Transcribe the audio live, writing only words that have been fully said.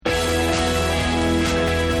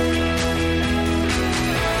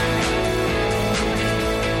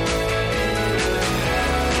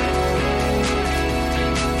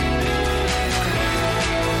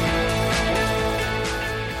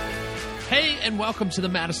and welcome to the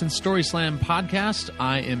Madison Story Slam podcast.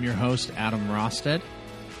 I am your host, Adam Rosted.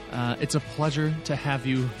 It's a pleasure to have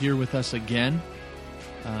you here with us again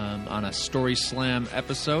on a Story Slam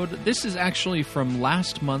episode. This is actually from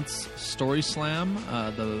last month's Story Slam,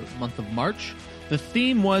 the month of March. The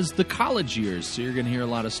theme was the college years, so you're going to hear a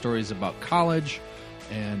lot of stories about college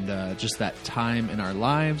and just that time in our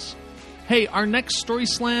lives. Hey, our next Story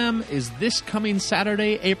Slam is this coming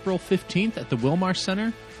Saturday, April 15th at the Wilmar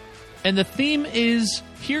Center. And the theme is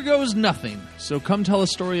Here Goes Nothing. So come tell a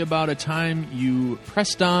story about a time you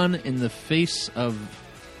pressed on in the face of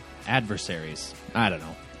adversaries. I don't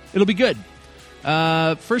know. It'll be good.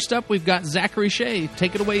 First up, we've got Zachary Shea.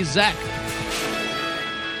 Take it away, Zach.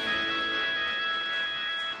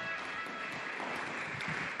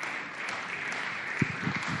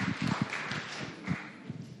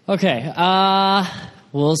 Okay,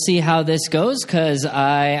 we'll see how this goes, because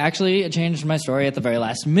I actually changed my story at the very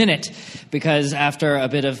last minute, because after a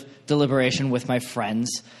bit of deliberation with my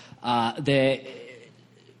friends, my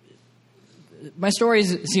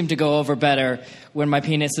stories seem to go over better when my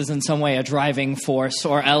penis is in some way a driving force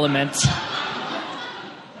or element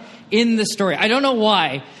in the story. I don't know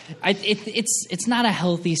why. It's not a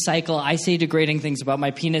healthy cycle. I say degrading things about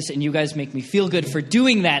my penis, and you guys make me feel good for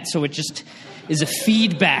doing that, so it just is a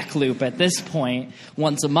feedback loop at this point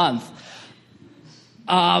once a month.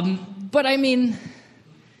 But I mean,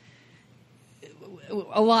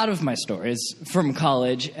 a lot of my stories from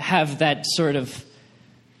college have that sort of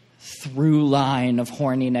through line of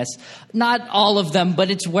horniness. Not all of them,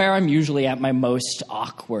 but it's where I'm usually at my most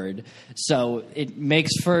awkward. So it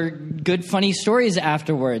makes for good, funny stories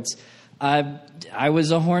afterwards. I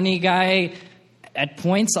was a horny guy. At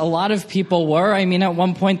points, a lot of people were. I mean, at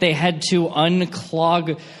one point, they had to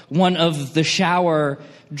unclog one of the shower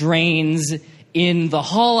drains in the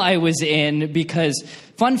hall I was in because,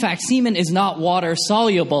 fun fact, semen is not water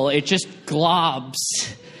soluble. It just globs.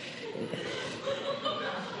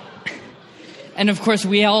 And, of course,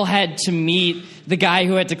 we all had to meet the guy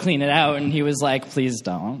who had to clean it out, and he was like, please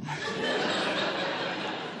don't.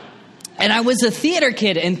 And I was a theater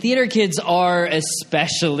kid, and theater kids are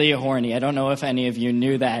especially horny. I don't know if any of you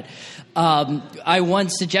knew that. I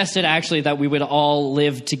once suggested, actually, that we would all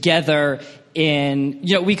live together in,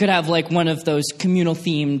 we could have like one of those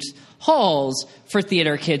communal-themed halls for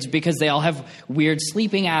theater kids because they all have weird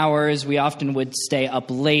sleeping hours. We often would stay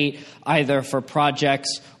up late, either for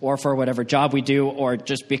projects or for whatever job we do, or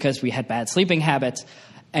just because we had bad sleeping habits.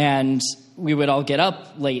 And we would all get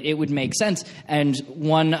up late. It would make sense. And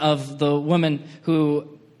one of the women who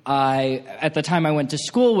at the time I went to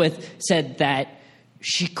school with, said that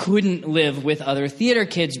she couldn't live with other theater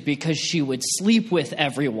kids because she would sleep with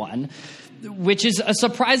everyone, which is a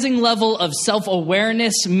surprising level of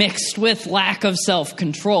self-awareness mixed with lack of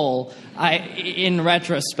self-control, in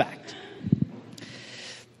retrospect.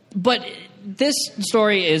 But this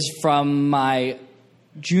story is from my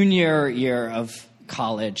junior year of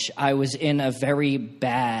college. I was in a very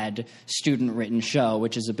bad student-written show,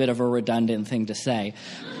 which is a bit of a redundant thing to say.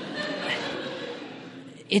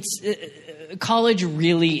 College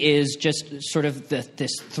really is just sort of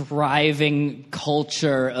this thriving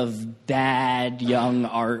culture of bad young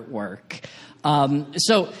artwork.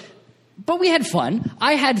 But we had fun.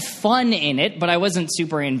 I had fun in it, but I wasn't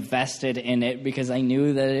super invested in it because I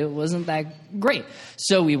knew that it wasn't that great.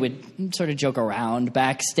 So we would sort of joke around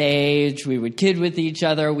backstage. We would kid with each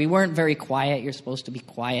other. We weren't very quiet. You're supposed to be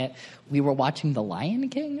quiet. We were watching The Lion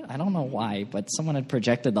King. I don't know why, but someone had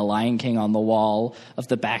projected The Lion King on the wall of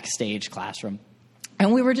the backstage classroom.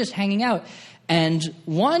 And we were just hanging out. And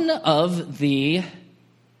one of the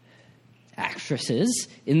actresses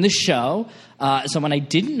in the show, someone I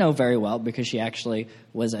didn't know very well because she actually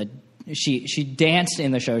was she danced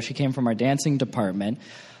in the show. She came from our dancing department.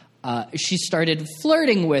 She started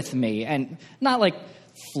flirting with me, and not like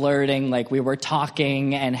flirting like we were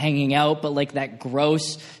talking and hanging out, but like that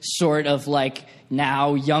gross sort of like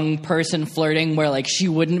now young person flirting where like she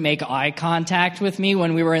wouldn't make eye contact with me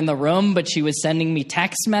when we were in the room, but she was sending me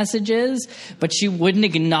text messages, but she wouldn't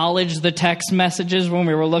acknowledge the text messages when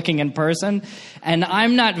we were looking in person. And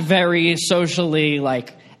I'm not very socially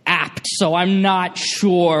like apt, so I'm not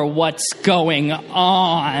sure what's going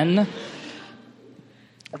on.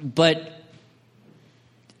 But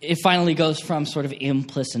it finally goes from sort of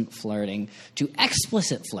implicit flirting to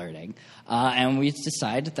explicit flirting. And we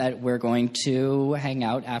decide that we're going to hang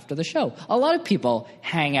out after the show. A lot of people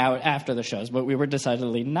hang out after the shows, but we were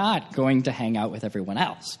decidedly not going to hang out with everyone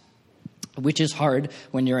else. which is hard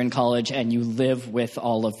when you're in college and you live with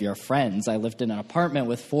all of your friends. I lived in an apartment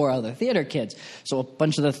with 4 other theater kids, so a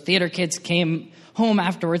bunch of the theater kids came home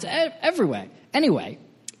afterwards anyway.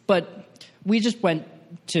 But we just went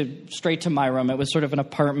straight to my room. It was sort of an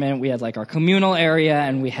apartment. We had like our communal area,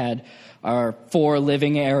 and we had our 4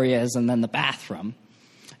 living areas, and then the bathroom.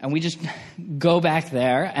 And we just go back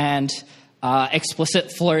there, and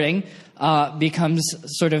explicit flirting becomes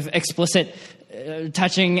sort of explicit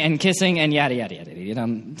touching and kissing and yada, yada,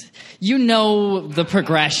 yada. You know the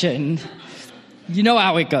progression. You know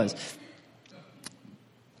how it goes.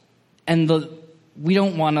 And we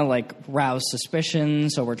don't want to, like, rouse suspicion,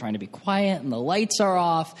 so we're trying to be quiet, and the lights are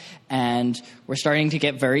off, and we're starting to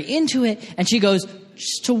get very into it. And she goes,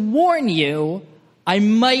 just to warn you, I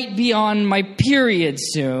might be on my period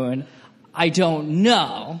soon. I don't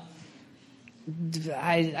know.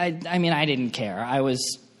 I mean, I didn't care. I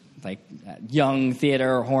was like young,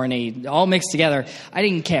 theater, horny, all mixed together. I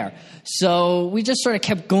didn't care. So we just sort of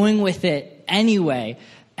kept going with it anyway,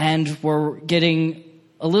 and we're getting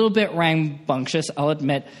a little bit rambunctious, I'll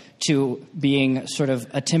admit, to being sort of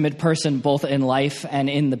a timid person both in life and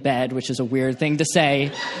in the bed, which is a weird thing to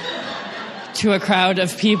say to a crowd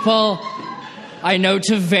of people I know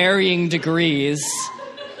to varying degrees.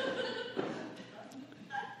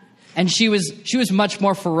 And she was much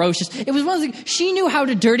more ferocious. It was one of the things, she knew how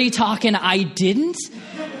to dirty talk and I didn't,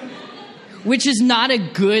 which is not a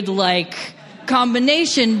good, like,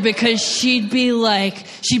 combination, because she'd be like,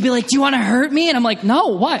 do you want to hurt me? And I'm like, no,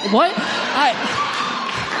 what?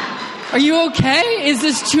 Are you okay? Is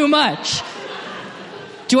this too much?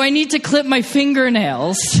 Do I need to clip my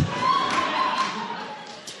fingernails?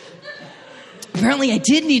 Apparently I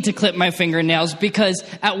did need to clip my fingernails, because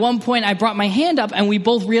at one point I brought my hand up and we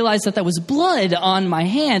both realized that was blood on my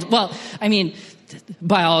hand. Well, I mean,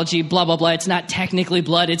 biology, blah, blah, blah. It's not technically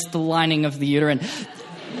blood. It's the lining of the uterine.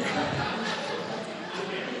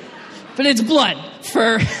 But it's blood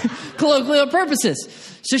for colloquial purposes.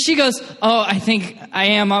 So she goes, oh, I think I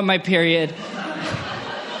am on my period.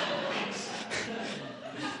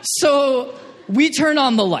 So we turn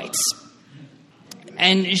on the lights.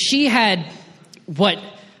 And she had what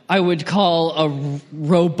I would call a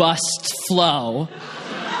robust flow.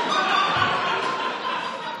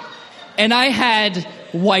 And I had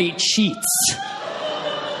white sheets.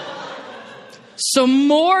 So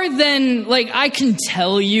more than, like, I can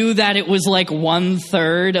tell you that it was like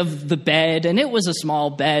 1/3 of the bed, and it was a small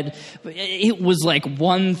bed. It was like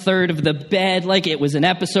 1/3 of the bed, like it was an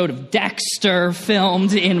episode of Dexter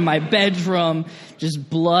filmed in my bedroom. Just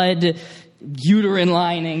blood, uterine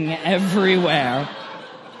lining everywhere.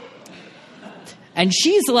 And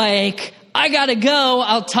she's like, I gotta go.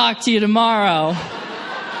 I'll talk to you tomorrow.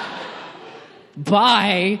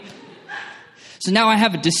 Bye. So now I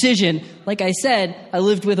have a decision. Like I said, I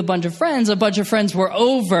lived with a bunch of friends. A bunch of friends were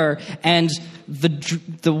over, and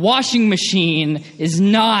the washing machine is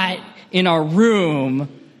not in our room.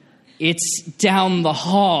 It's down the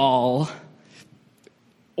hall.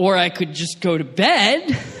 Or I could just go to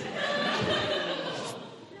bed.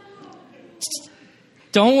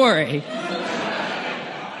 Don't worry.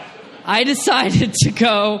 I decided to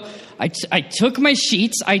go. I took my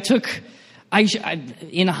sheets.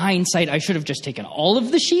 In hindsight, I should have just taken all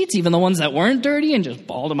of the sheets, even the ones that weren't dirty, and just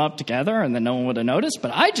balled them up together, and then no one would have noticed.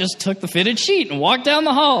 But I just took the fitted sheet and walked down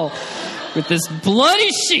the hall with this bloody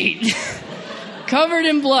sheet covered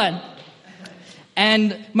in blood.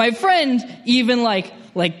 And my friend even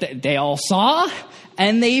they all saw,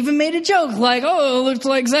 and they even made a joke like, "Oh, it looks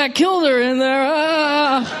like Zach killed her in there."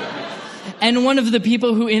 Ah. And one of the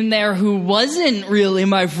people who wasn't really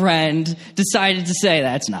my friend decided to say,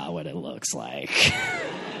 that's not what it looks like.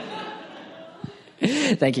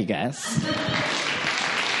 Thank you, guys.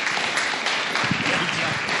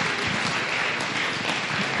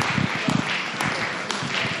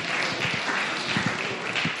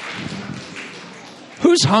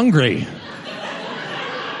 Who's hungry?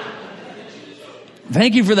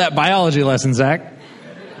 Thank you for that biology lesson, Zach.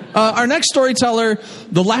 Our next storyteller,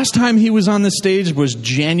 the last time he was on this stage was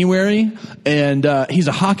January, and he's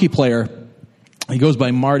a hockey player. He goes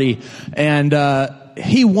by Marty, and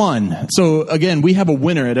he won. So, again, we have a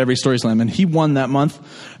winner at every Story Slam, and he won that month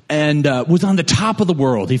and was on the top of the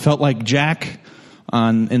world. He felt like Jack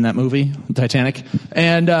in that movie, Titanic,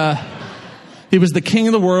 and he was the king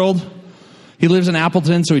of the world. He lives in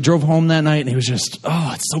Appleton, so he drove home that night, and he was just,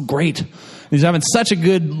 it's so great. He's having such a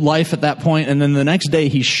good life at that point, and then the next day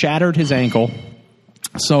he shattered his ankle.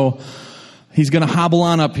 So he's going to hobble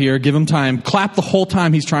on up here, give him time, clap the whole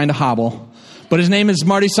time he's trying to hobble. But his name is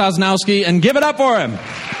Marty Sosnowski, and give it up for him.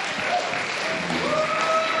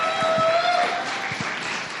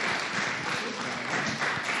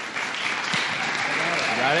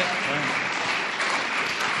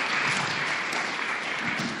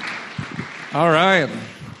 All right.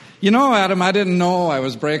 You know, Adam, I didn't know I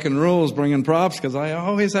was breaking rules bringing props because I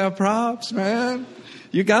always have props, man.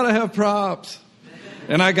 You got to have props.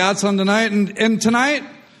 And I got some tonight. And tonight,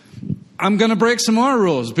 I'm going to break some more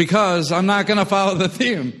rules because I'm not going to follow the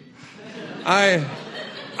theme. I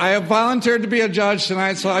have volunteered to be a judge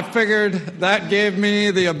tonight, so I figured that gave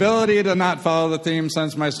me the ability to not follow the theme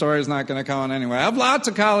since my story is not going to count anyway. I have lots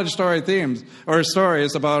of college story themes or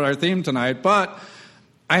stories about our theme tonight, but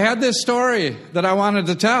I had this story that I wanted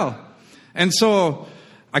to tell. And so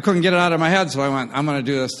I couldn't get it out of my head, so I went, I'm going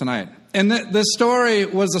to do this tonight. And this story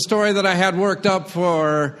was a story that I had worked up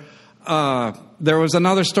for, there was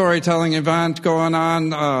another storytelling event going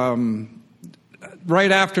on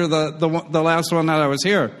right after the last one that I was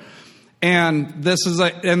here. And this is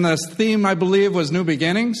and this theme, I believe, was New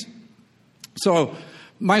Beginnings. So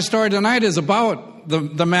my story tonight is about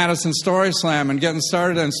the Madison Story Slam and getting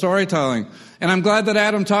started in storytelling. And I'm glad that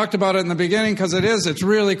Adam talked about it in the beginning because it's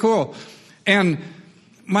really cool. And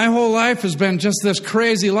my whole life has been just this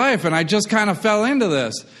crazy life, and I just kind of fell into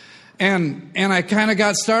this. And I kind of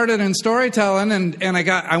got started in storytelling, and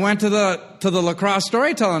I went to the La Crosse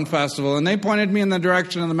Storytelling Festival, and they pointed me in the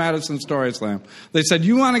direction of the Madison Story Slam. They said,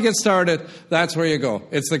 you want to get started, that's where you go.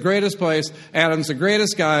 It's the greatest place. Adam's the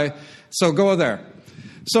greatest guy, so go there.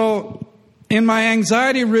 So in my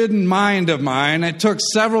anxiety-ridden mind of mine, it took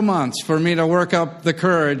several months for me to work up the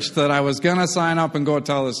courage that I was going to sign up and go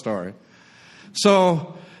tell the story.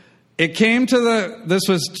 So it came to this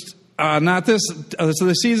was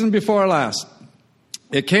the season before last.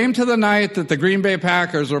 It came to the night that the Green Bay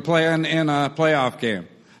Packers were playing in a playoff game.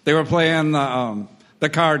 They were playing the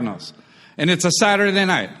Cardinals. And it's a Saturday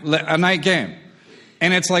night, a night game.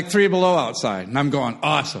 And it's like 3 below outside. And I'm going,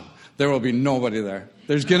 awesome. There will be nobody there.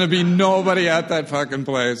 There's going to be nobody at that fucking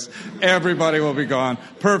place. Everybody will be gone.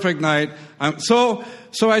 Perfect night. So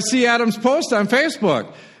I see Adam's post on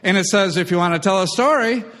Facebook. And it says, if you want to tell a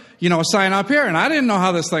story, sign up here. And I didn't know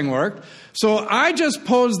how this thing worked. So I just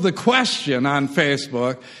posed the question on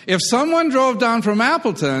Facebook. If someone drove down from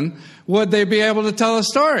Appleton, would they be able to tell a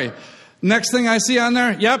story? Next thing I see on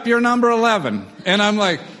there, yep, you're number 11. And I'm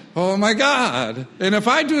like, oh my God. And if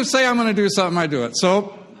I do say I'm going to do something, I do it.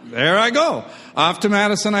 So there I go. Off to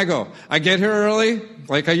Madison I go. I get here early,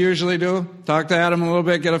 like I usually do. Talk to Adam a little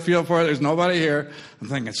bit, get a feel for it. There's nobody here. I'm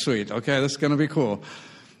thinking, sweet, okay, this is going to be cool.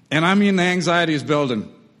 And I mean, the anxiety is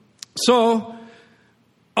building. So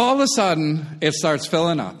all of a sudden, it starts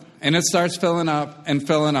filling up. And it starts filling up and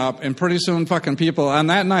filling up. And pretty soon, fucking people, on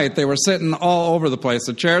that night, they were sitting all over the place.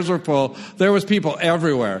 The chairs were full. There was people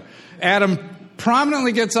everywhere. Adam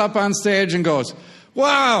prominently gets up on stage and goes,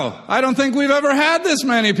 wow, I don't think we've ever had this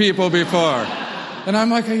many people before. And I'm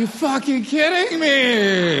like, are you fucking kidding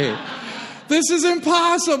me? This is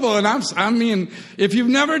impossible. And I mean, if you've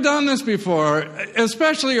never done this before,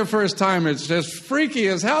 especially your first time, it's just freaky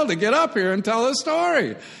as hell to get up here and tell a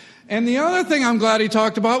story. And the other thing I'm glad he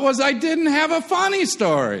talked about was I didn't have a funny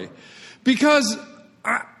story. Because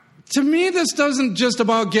to me, this doesn't just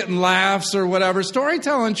about getting laughs or whatever.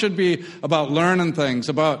 Storytelling should be about learning things,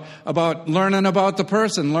 about learning about the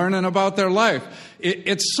person, learning about their life.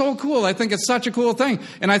 It's so cool. I think it's such a cool thing.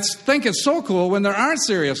 And I think it's so cool when there aren't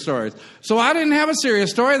serious stories. So I didn't have a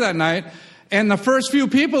serious story that night. And the first few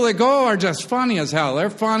people that go are just funny as hell. They're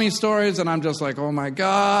funny stories, and I'm just like, oh my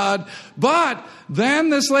God. But then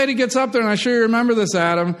this lady gets up there, and I'm sure you remember this,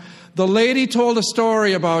 Adam. The lady told a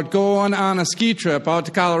story about going on a ski trip out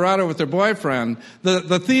to Colorado with her boyfriend.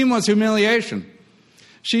 The theme was humiliation.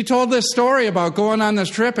 She told this story about going on this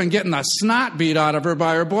trip and getting the snot beat out of her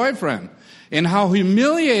by her boyfriend, and how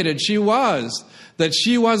humiliated she was that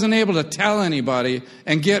she wasn't able to tell anybody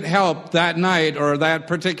and get help that night or that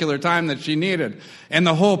particular time that she needed. And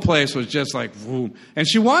the whole place was just like, boom. And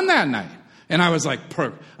she won that night. And I was like,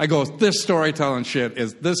 I go, this storytelling shit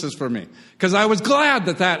this is for me. Because I was glad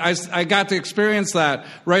that I got to experience that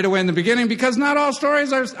right away in the beginning, because not all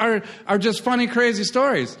stories are just funny, crazy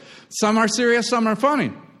stories. Some are serious, some are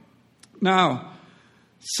funny. Now,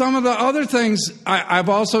 some of the other things, I've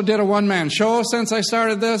also did a one-man show since I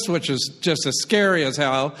started this, which is just as scary as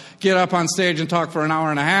hell. Get up on stage and talk for an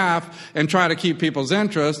hour and a half and try to keep people's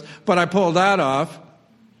interest, but I pulled that off.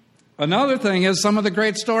 Another thing is some of the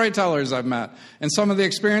great storytellers I've met and some of the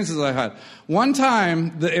experiences I had. One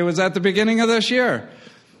time, it was at the beginning of this year,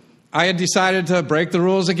 I had decided to break the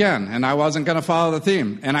rules again, and I wasn't going to follow the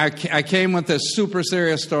theme. And I came with this super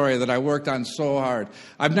serious story that I worked on so hard.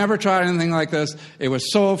 I've never tried anything like this. It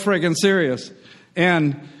was so friggin' serious.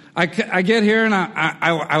 And I get here, and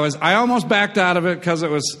I almost backed out of it because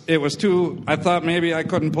it was too, I thought maybe I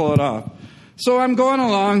couldn't pull it off. So I'm going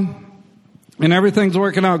along, and everything's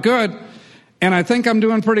working out good. And I think I'm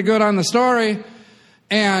doing pretty good on the story.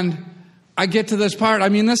 And I get to this part. I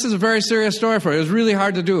mean, this is a very serious story for you. It was really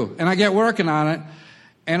hard to do. And I get working on it.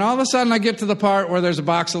 And all of a sudden I get to the part where there's a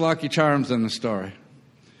box of Lucky Charms in the story.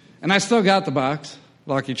 And I still got the box,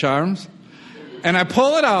 Lucky Charms. And I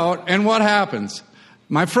pull it out, and what happens?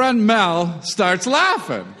 My friend Mel starts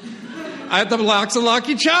laughing at the box of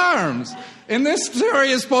Lucky Charms. And this story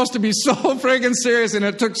is supposed to be so friggin' serious, and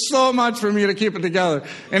it took so much for me to keep it together.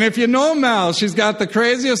 And if you know Mel, she's got the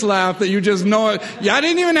craziest laugh that you just know it. Yeah, I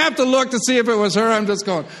didn't even have to look to see if it was her. I'm just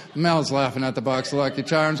going, Mel's laughing at the box of Lucky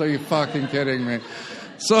Charms. Are you fucking kidding me?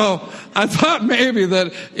 So I thought maybe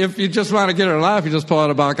that if you just want to get her to laugh, you just pull out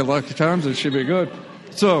a box of Lucky Charms, it should be good.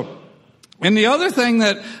 So, and the other thing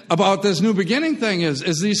that about this New Beginning thing is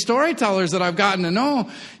these storytellers that I've gotten to know,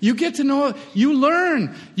 you get to know, you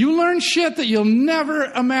learn shit that you'll never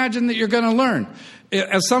imagine that you're going to learn.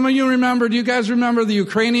 As some of you remember, do you guys remember the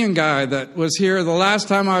Ukrainian guy that was here the last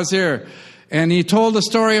time I was here? And he told a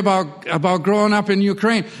story about growing up in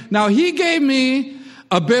Ukraine. Now, he gave me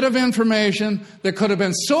a bit of information that could have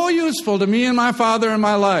been so useful to me and my father in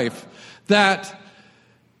my life that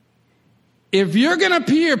if you're going to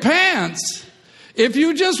pee your pants, if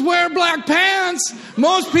you just wear black pants,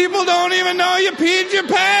 most people don't even know you peed your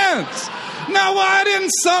pants. Now, why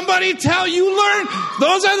didn't somebody tell you?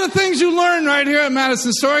 Those are the things you learn right here at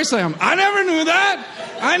Madison Story Slam. I never knew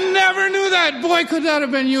that. Boy, could that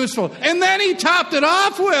have been useful. And then he topped it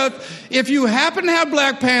off with, if you happen to have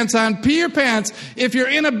black pants on, pee your pants. If you're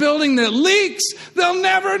in a building that leaks, they'll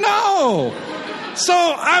never know. So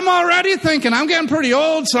I'm already thinking, I'm getting pretty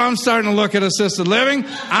old, so I'm starting to look at assisted living.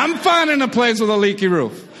 I'm finding a place with a leaky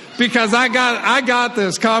roof because I got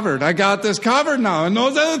this covered. I got this covered now. And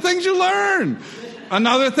those are the things you learn.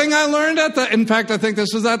 Another thing I learned in fact, I think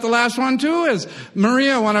this was at the last one too, is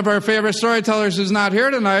Maria, one of our favorite storytellers who's not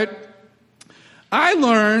here tonight. I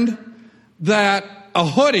learned that a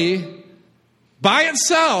hoodie by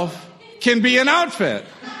itself can be an outfit.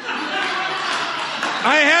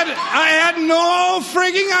 I had no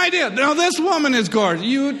frigging idea. Now, this woman is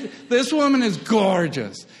gorgeous. This woman is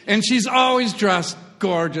gorgeous. And she's always dressed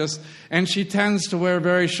gorgeous. And she tends to wear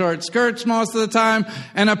very short skirts most of the time.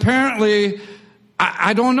 And apparently,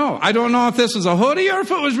 I don't know. I don't know if this was a hoodie or if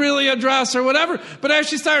it was really a dress or whatever. But as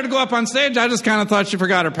she started to go up on stage, I just kind of thought she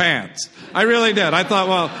forgot her pants. I really did. I thought,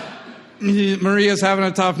 well, Maria's having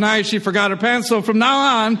a tough night. She forgot her pants. So from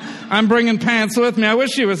now on, I'm bringing pants with me. I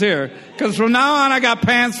wish she was here. Because from now on, I got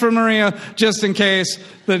pants for Maria just in case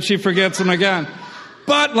that she forgets them again.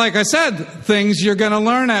 But like I said, things you're going to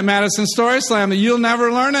learn at Madison Story Slam that you'll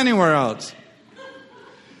never learn anywhere else.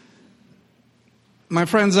 My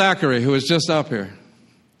friend Zachary, who was just up here.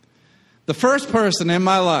 The first person in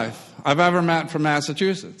my life I've ever met from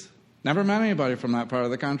Massachusetts. Never met anybody from that part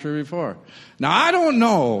of the country before. Now, I don't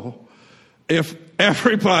know if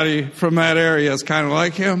everybody from that area is kind of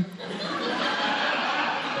like him.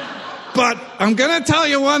 But I'm going to tell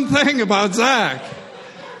you one thing about Zach.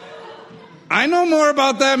 I know more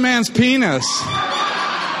about that man's penis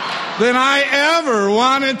than I ever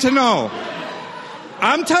wanted to know.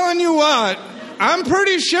 I'm telling you what, I'm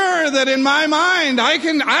pretty sure that in my mind, I've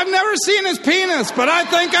never seen his penis, but I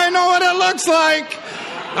think I know what it looks like.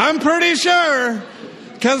 I'm pretty sure.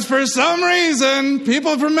 Because for some reason,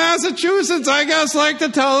 people from Massachusetts, I guess, like to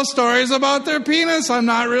tell stories about their penis. I'm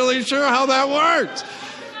not really sure how that works.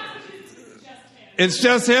 It's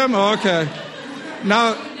just him? Okay.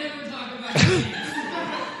 Now,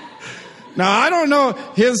 I don't know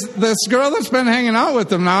this girl that's been hanging out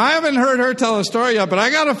with him. Now, I haven't heard her tell a story yet, but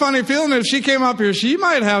I got a funny feeling if she came up here, she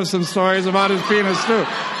might have some stories about his penis too.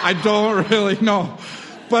 I don't really know.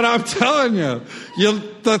 But I'm telling you,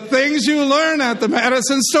 the things you learn at the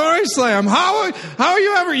Madison Story Slam. How are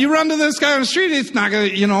you ever? You run to this guy on the street, he's not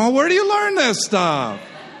going to, where do you learn this stuff?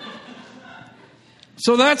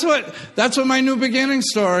 So that's what my New Beginning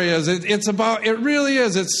story is. It's about, it really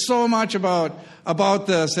is. It's so much about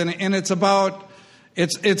this, and it's about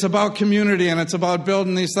community, and it's about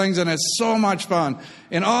building these things, and it's so much fun.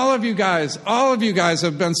 And all of you guys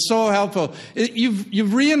have been so helpful.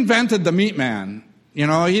 You've reinvented the Meat Man.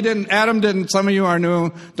 Adam didn't, some of you are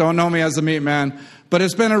new, don't know me as the Meat Man, but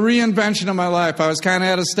it's been a reinvention of my life. I was kind of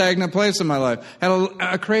at a stagnant place in my life, had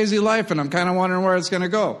a crazy life, and I'm kind of wondering where it's going to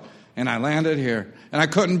go. And I landed here, and I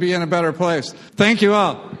couldn't be in a better place. Thank you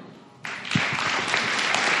all.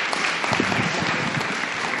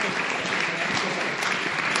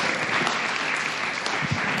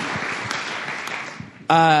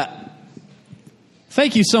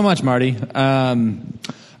 Thank you so much, Marty.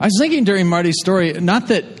 I was thinking during Marty's story, not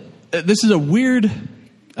that this is a weird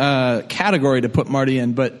category to put Marty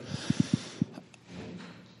in, but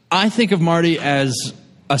I think of Marty as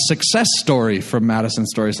a success story from Madison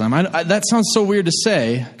Story Slam. That sounds so weird to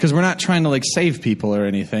say, because we're not trying to like save people or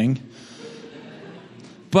anything.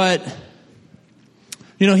 But,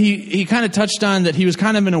 you know, he kind of touched on that he was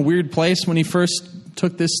kind of in a weird place when he first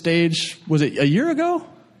took this stage. Was it a year ago?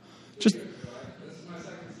 Just This is my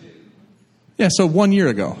second season. yeah, so 1 year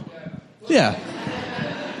ago. Yeah.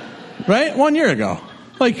 Right? 1 year ago.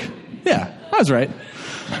 Like, yeah, I was right.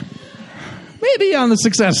 Maybe on the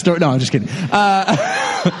success story. No, I'm just kidding.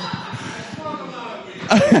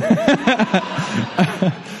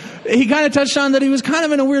 He kind of touched on that he was kind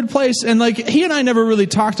of in a weird place. And like, he and I never really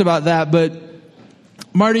talked about that, but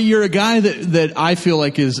Marty, you're a guy that I feel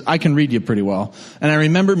like I can read you pretty well. And I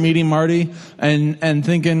remember meeting Marty and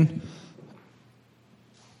thinking,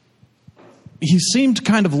 he seemed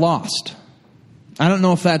kind of lost. I don't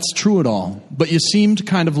know if that's true at all, but you seemed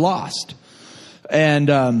kind of lost.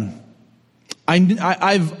 And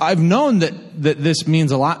I've known that this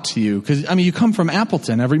means a lot to you, because I mean, you come from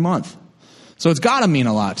Appleton every month, so it's got to mean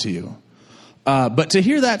a lot to you. But to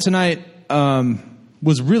hear that tonight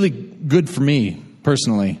was really good for me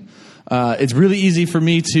personally. It's really easy for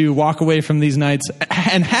me to walk away from these nights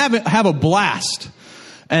and have a blast,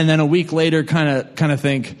 and then a week later, kind of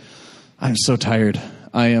think, I'm so tired.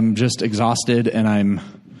 I am just exhausted, and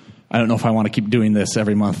I don't know if I want to keep doing this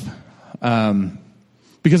every month.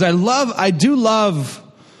 Because I do love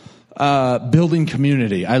building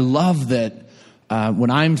community. I love that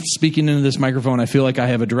when I'm speaking into this microphone, I feel like I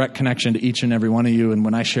have a direct connection to each and every one of you. And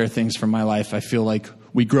when I share things from my life, I feel like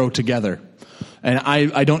we grow together. And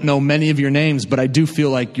I don't know many of your names, but I do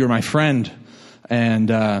feel like you're my friend,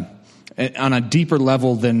 and on a deeper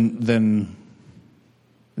level than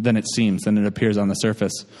it seems, than it appears on the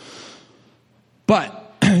surface. But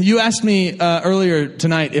you asked me earlier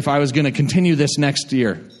tonight if I was going to continue this next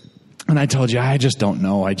year. And I told you, I just don't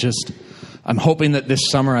know. I'm hoping that this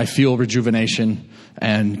summer I feel rejuvenation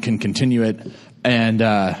and can continue it. And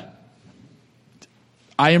I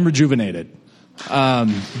am rejuvenated.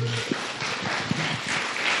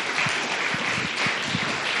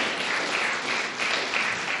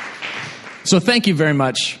 So thank you very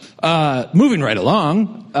much. Moving right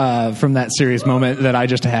along from that serious moment that I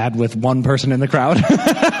just had with one person in the crowd.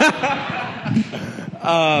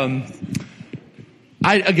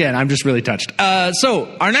 I'm just really touched.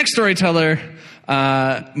 So our next storyteller,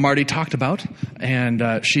 Marty talked about,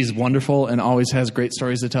 and she's wonderful and always has great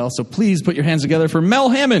stories to tell. So please put your hands together for Mel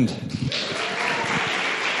Hammond.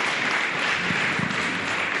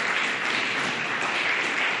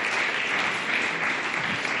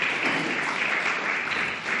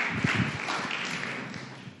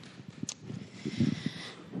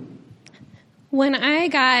 When I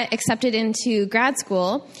got accepted into grad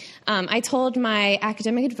school, I told my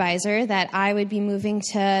academic advisor that I would be moving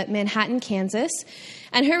to Manhattan, Kansas.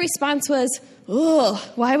 And her response was, "Ugh,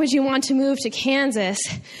 why would you want to move to Kansas?"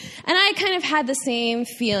 And I kind of had the same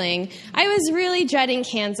feeling. I was really dreading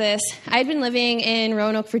Kansas. I'd been living in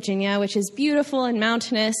Roanoke, Virginia, which is beautiful and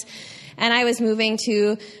mountainous. And I was moving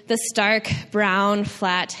to the stark, brown,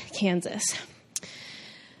 flat Kansas.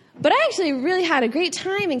 But I actually really had a great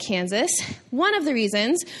time in Kansas. One of the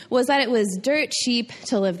reasons was that it was dirt cheap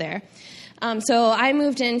to live there. So I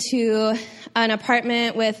moved into an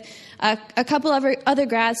apartment with a couple of other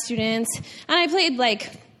grad students, and I paid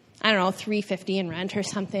 $350 in rent or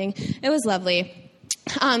something. It was lovely.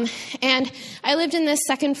 And I lived in this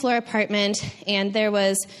second floor apartment, and there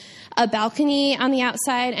was a balcony on the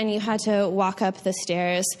outside, and you had to walk up the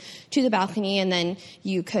stairs to the balcony, and then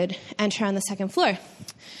you could enter on the second floor.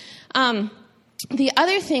 The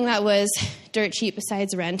other thing that was dirt cheap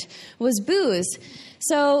besides rent was booze.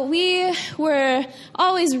 So we were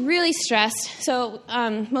always really stressed. So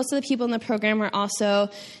most of the people in the program were also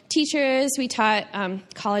teachers. We taught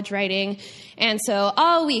college writing. And so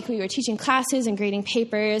all week we were teaching classes and grading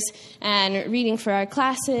papers and reading for our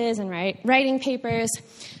classes and writing papers.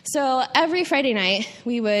 So every Friday night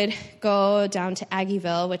we would go down to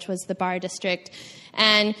Aggieville, which was the bar district,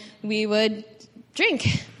 and we would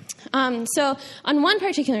drink. So on one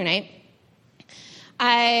particular night,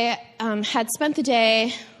 I had spent the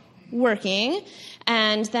day working,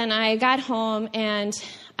 and then I got home and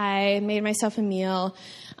I made myself a meal.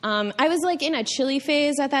 I was in a chili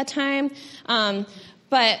phase at that time,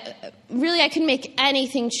 but really I could make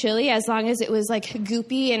anything chili as long as it was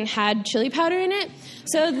goopy and had chili powder in it.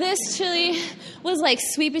 So this chili was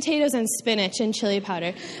sweet potatoes and spinach and chili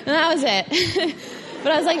powder, and that was it.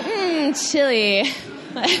 But I was chili.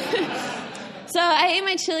 So I ate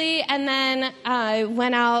my chili, and then I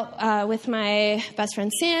went out with my best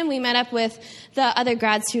friend Sam. We met up with the other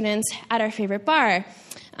grad students at our favorite bar.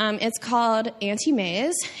 It's called Auntie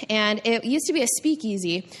May's, and it used to be a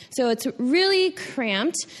speakeasy. So it's really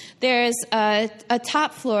cramped. There's a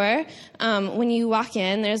top floor. When you walk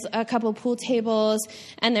in, there's a couple pool tables,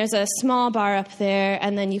 and there's a small bar up there,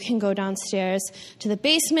 and then you can go downstairs to the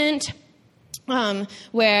basement,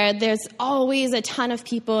 where there's always a ton of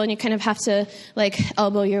people, and you kind of have to,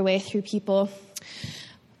 elbow your way through people.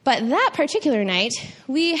 But that particular night,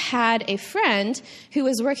 we had a friend who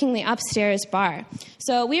was working the upstairs bar.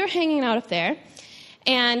 So we were hanging out up there.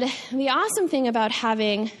 And the awesome thing about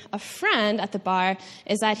having a friend at the bar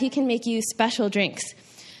is that he can make you special drinks.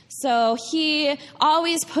 So he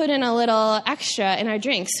always put in a little extra in our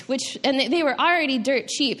drinks, and they were already dirt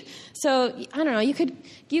cheap. So, I don't know, you could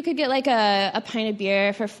get like a pint of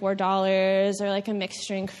beer for $4 or like a mixed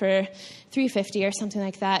drink for $3.50 or something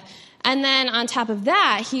like that. And then on top of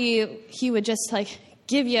that, he would just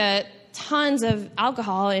give you tons of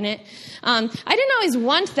alcohol in it. I didn't always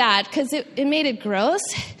want that because it made it gross.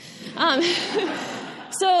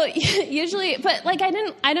 So usually, but I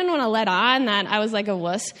didn't want to let on that I was like a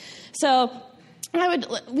wuss. So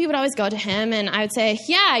we would always go to him, and I would say,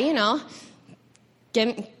 yeah,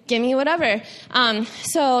 give me whatever.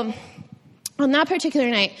 So on that particular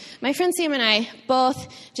night, my friend Sam and I both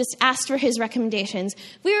just asked for his recommendations.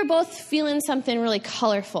 We were both feeling something really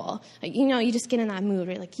colorful. You just get in that mood,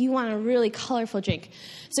 right? You want a really colorful drink.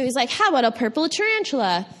 So he's like, how about a purple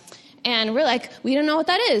tarantula? And we're like, we don't know what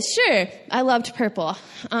that is. Sure. I loved purple.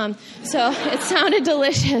 So it sounded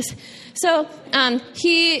delicious. So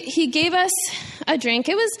he gave us a drink.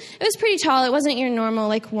 It was pretty tall. It wasn't your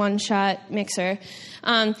normal one-shot mixer.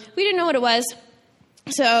 We didn't know what it was.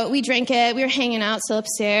 So we drank it. We were hanging out still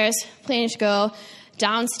upstairs, planning to go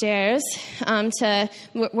downstairs to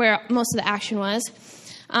where most of the action was.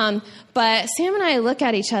 But Sam and I look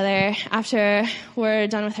at each other after we're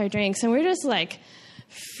done with our drinks, and we're just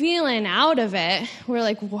feeling out of it. We're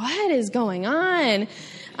like, what is going on?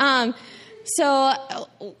 So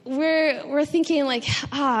we're thinking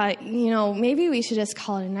maybe we should just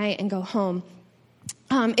call it a night and go home.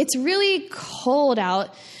 It's really cold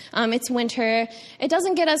out. It's winter. It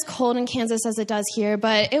doesn't get as cold in Kansas as it does here,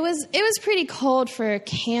 but it was pretty cold for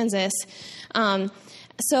Kansas.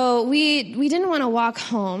 So we didn't want to walk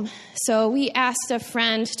home. So we asked a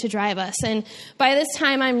friend to drive us. And by this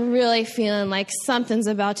time, I'm really feeling like something's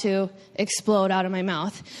about to explode out of my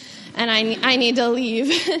mouth. And I need to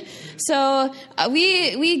leave. So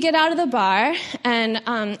we get out of the bar, and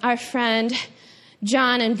our friend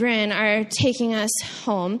John and Bryn are taking us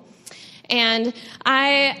home. And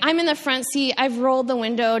I'm in the front seat. I've rolled the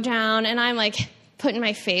window down, and I'm putting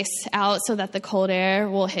my face out so that the cold air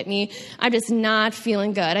will hit me. I'm just not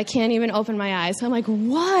feeling good. I can't even open my eyes. I'm like,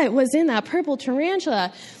 what was in that purple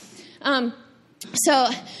tarantula? So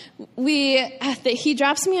he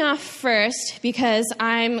drops me off first because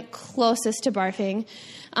I'm closest to barfing.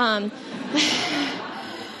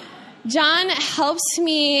 John helps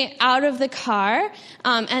me out of the car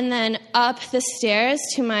and then up the stairs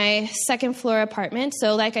to my second floor apartment.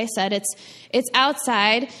 So like I said, it's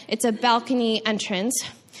outside. It's a balcony entrance.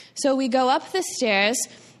 So we go up the stairs.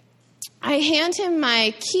 I hand him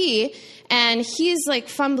my key, and he's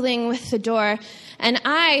fumbling with the door. And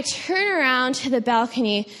I turn around to the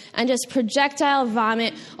balcony and just projectile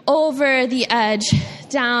vomit over the edge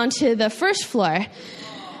down to the first floor.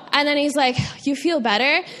 And then he's like, you feel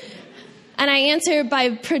better? And I answer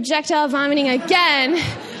by projectile vomiting again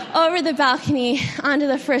over the balcony onto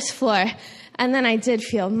the first floor. And then I did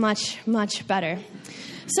feel much, much better.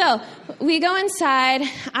 So we go inside.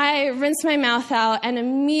 I rinse my mouth out and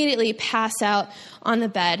immediately pass out on the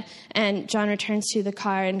bed. And John returns to the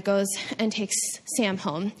car and goes and takes Sam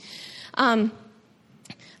home.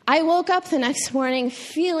 I woke up the next morning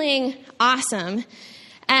feeling awesome.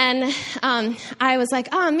 And I was like,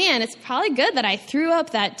 oh, man, it's probably good that I threw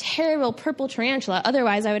up that terrible purple tarantula.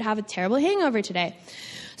 Otherwise, I would have a terrible hangover today.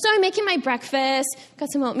 So I'm making my breakfast, got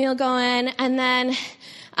some oatmeal going, and then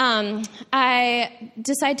I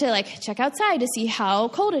decide to check outside to see how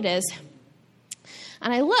cold it is.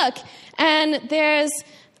 And I look, and there's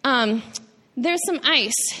some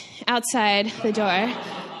ice outside the door.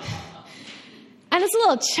 And it's a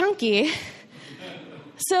little chunky.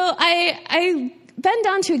 So I bend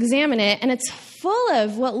down to examine it, and it's full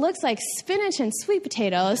of what looks like spinach and sweet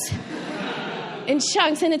potatoes in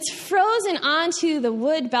chunks, and it's frozen onto the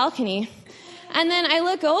wood balcony. And then I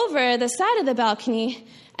look over the side of the balcony,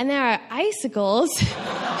 and there are icicles.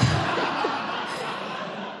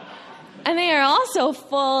 And they are also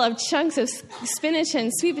full of chunks of spinach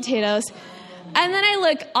and sweet potatoes. And then I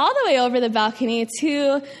look all the way over the balcony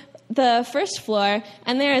to the first floor,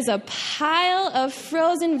 and there is a pile of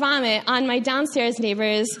frozen vomit on my downstairs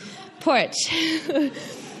neighbor's porch.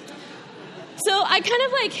 So I kind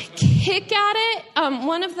of like kick at it.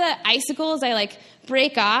 One of the icicles I like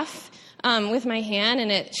break off with my hand,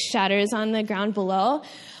 and it shatters on the ground below.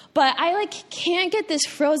 But I like can't get this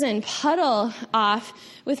frozen puddle off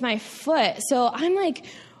with my foot. So I'm like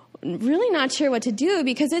really not sure what to do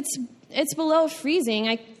because it's below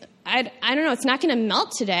freezing. I don't know. It's not going to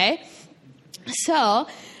melt today. So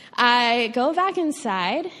I go back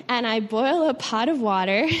inside and I boil a pot of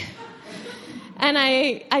water. And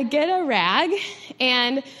I get a rag,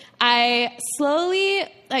 and I slowly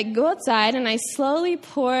go outside, and I slowly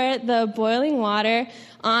pour the boiling water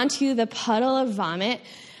onto the puddle of vomit.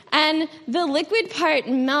 And the liquid part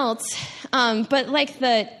melts, but like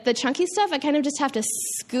the chunky stuff, I kind of just have to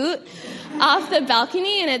scoot off the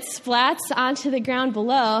balcony, and it splats onto the ground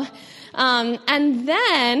below. And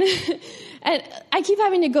then I keep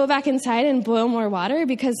having to go back inside and boil more water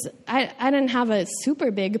because I didn't have a super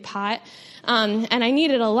big pot. And I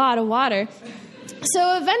needed a lot of water.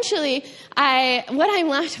 So eventually, what I'm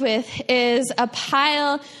left with is a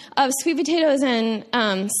pile of sweet potatoes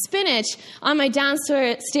and spinach on my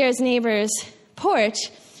downstairs neighbor's porch.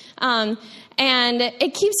 And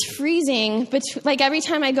it keeps freezing. Like every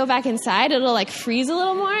time I go back inside, it'll like freeze a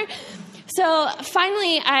little more. So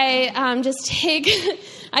finally, I just take...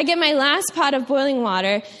 I get my last pot of boiling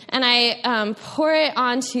water, and I pour it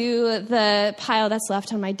onto the pile that's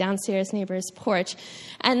left on my downstairs neighbor's porch.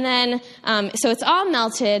 And then, so it's all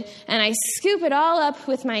melted, and I scoop it all up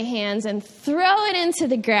with my hands and throw it into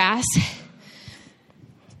the grass.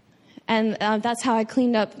 And that's how I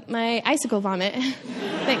cleaned up my icicle vomit.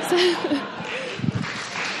 Thanks.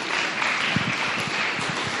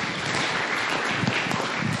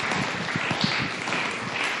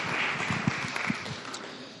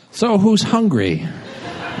 So who's hungry?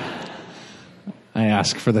 I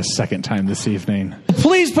ask for the second time this evening.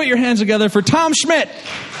 Please put your hands together for Tom Schmidt.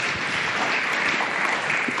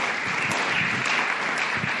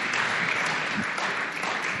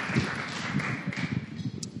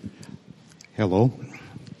 Hello.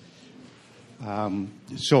 I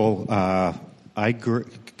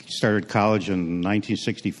started college in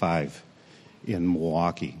 1965 in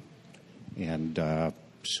Milwaukee, and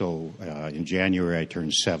in January I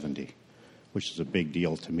turned 70, which is a big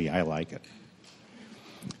deal to me. I like it.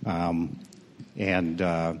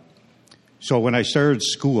 So when I started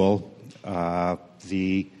school,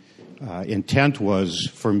 the intent was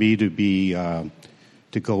for me to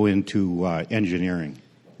go into engineering,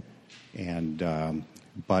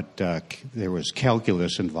 but there was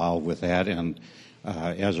calculus involved with that, and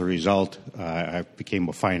as a result, I became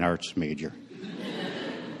a fine arts major,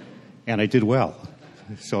 and I did well.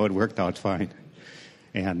 So it worked out fine.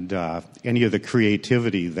 And any of the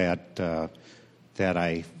creativity that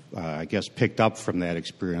I guess picked up from that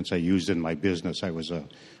experience, I used in my business. I was a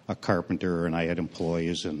carpenter, and I had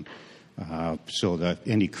employees, and so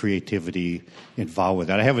any creativity involved with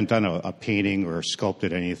that. I haven't done a painting or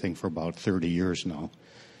sculpted anything for about 30 years now,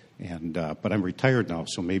 but I'm retired now,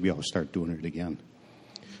 so maybe I'll start doing it again.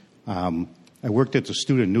 I worked at the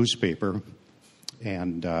student newspaper,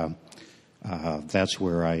 and that's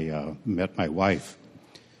where I met my wife.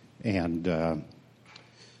 And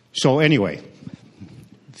so anyway,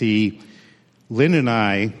 Lynn and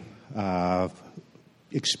I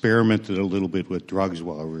experimented a little bit with drugs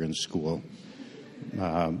while we were in school.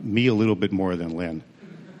 Me a little bit more than Lynn.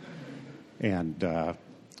 And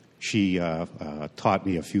she taught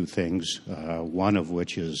me a few things, one of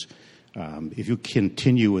which is, if you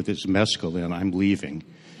continue with this mescaline, I'm leaving.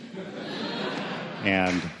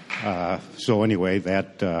 And so anyway,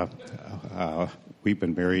 we've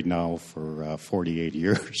been married now for 48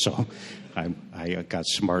 years, so I got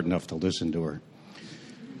smart enough to listen to her.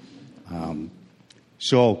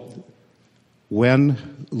 So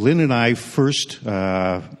when Lynn and I first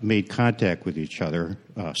made contact with each other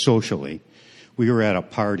socially, we were at a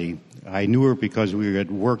party. I knew her because we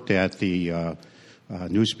had worked at the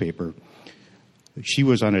newspaper. She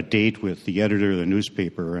was on a date with the editor of the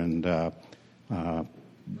newspaper, and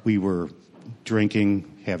we were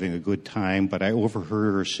drinking, having a good time, but I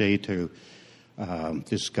overheard her say to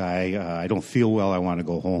this guy, I don't feel well, I want to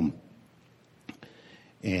go home.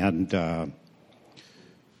 And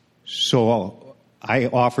so I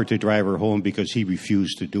offered to drive her home because he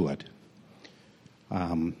refused to do it.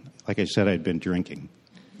 Like I said, I'd been drinking.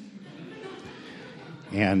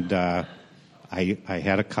 And I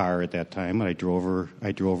had a car at that time, and I drove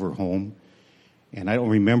her home. And I don't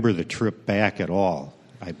remember the trip back at all.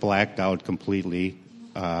 I blacked out completely.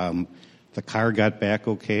 The car got back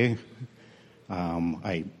okay.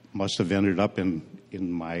 I must have ended up in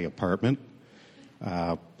my apartment.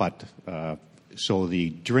 So the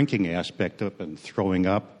drinking aspect of it and throwing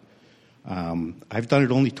up, I've done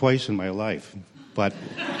it only twice in my life. But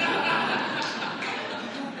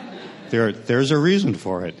there's a reason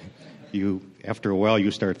for it. After a while,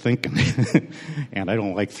 you start thinking, and I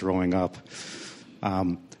don't like throwing up.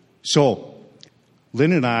 So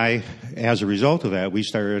Lynn and I, as a result of that, we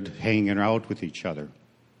started hanging out with each other.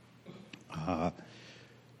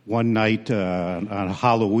 One night on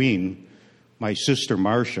Halloween, my sister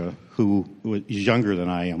Marcia, who is younger than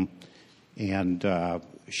I am, and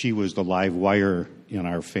she was the live wire in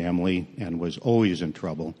our family and was always in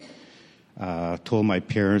trouble, told my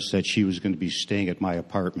parents that she was going to be staying at my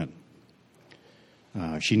apartment.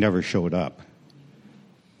 She never showed up.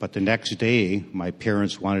 But the next day, my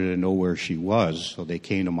parents wanted to know where she was, so they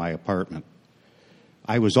came to my apartment.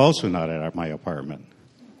 I was also not at my apartment.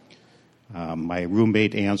 My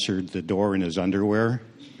roommate answered the door in his underwear,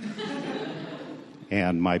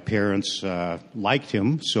 and my parents liked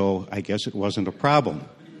him, so I guess it wasn't a problem.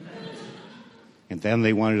 And then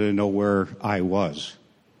they wanted to know where I was.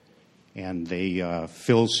 And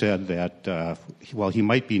Phil said that, he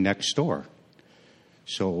might be next door.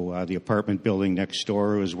 So the apartment building next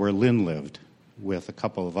door was where Lynn lived with a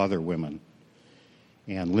couple of other women.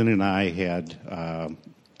 And Lynn and I had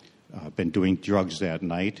been doing drugs that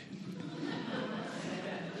night.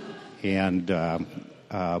 And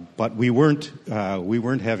but we weren't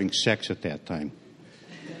having sex at that time.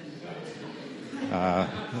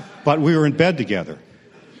 But we were in bed together.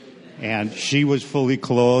 And she was fully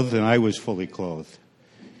clothed and I was fully clothed.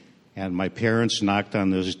 And my parents knocked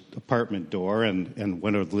on this apartment door, and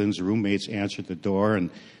one of Lynn's roommates answered the door, and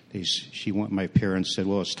my parents said,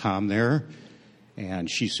 "Well, is Tom there?" And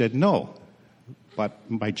she said, "No." But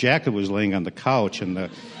my jacket was laying on the couch, and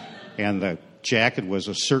the jacket was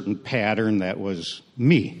a certain pattern that was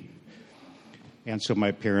me. And so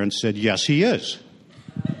my parents said, "Yes, he is."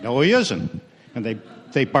 "No, he isn't." And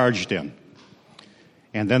they barged in.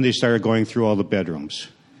 And then they started going through all the bedrooms.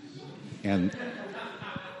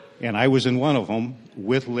 And I was in one of them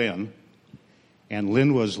with Lynn, and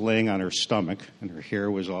Lynn was laying on her stomach, and her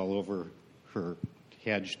hair was all over her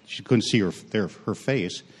head. She couldn't see her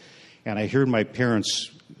face. And I heard my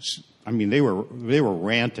parents, they were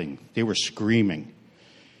ranting. They were screaming.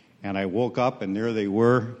 And I woke up, and there they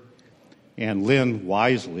were. And Lynn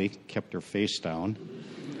wisely kept her face down.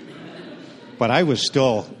 But I was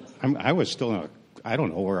still I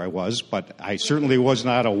don't know where I was, but I certainly was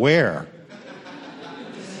not aware.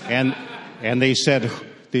 And they said,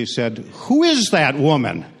 "Who is that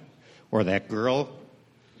woman or that girl?"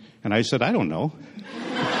 And I said, "I don't know."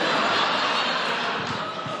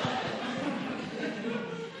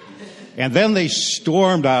 And then they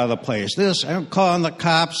stormed out of the place. I'm calling the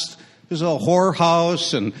cops. This is a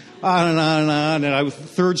whorehouse, and on and on and on. And I was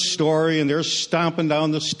third story, and they're stomping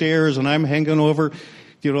down the stairs, and I'm hanging over,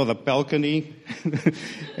 the balcony,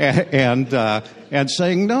 and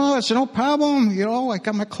saying, "No, it's no problem. I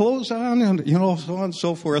got my clothes on," and so on and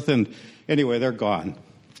so forth. And anyway, they're gone.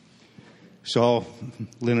 So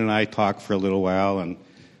Lynn and I talked for a little while, and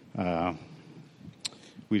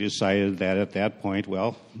we decided that at that point,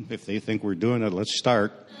 well, if they think we're doing it, let's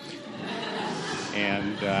start.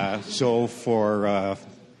 And so for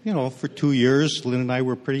 2 years, Lynn and I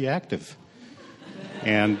were pretty active.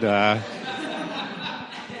 And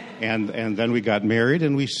then we got married,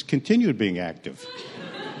 and we continued being active.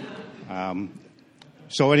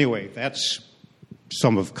 So anyway, that's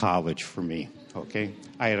some of college for me, okay?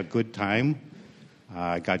 I had a good time.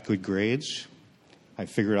 I got good grades. I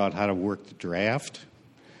figured out how to work the draft.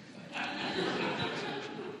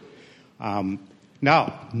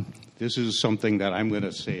 Now, this is something that I'm going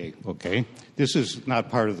to say, okay? This is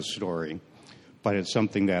not part of the story, but it's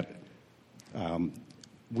something that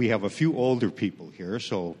we have a few older people here,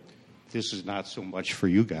 so this is not so much for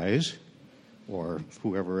you guys or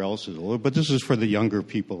whoever else is older, but this is for the younger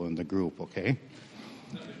people in the group, okay?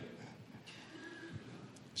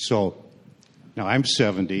 So, now I'm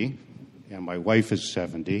 70, and my wife is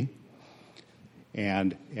 70,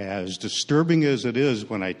 and as disturbing as it is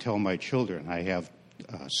when I tell my children, I have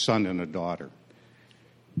a son and a daughter,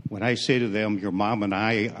 when I say to them, "Your mom and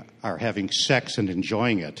I are having sex and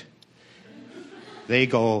enjoying it," they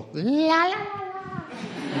go, "La, la, la,"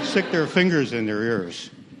 and stick their fingers in their ears.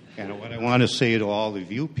 And what I want to say to all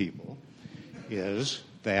of you people is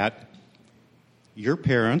that your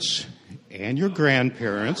parents and your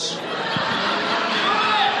grandparents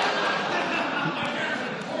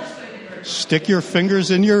stick your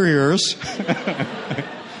fingers in your ears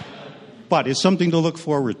But it's something to look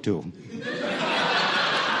forward to.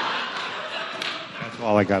 That's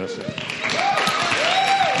all I got to say.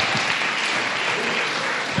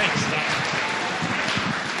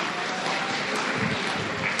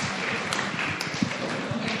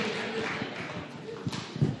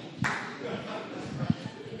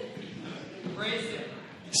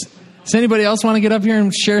 Does anybody else want to get up here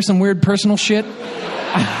and share some weird personal shit?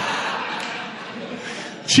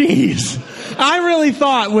 Jeez. I really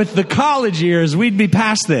thought with the college years we'd be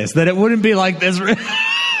past this, that it wouldn't be like this.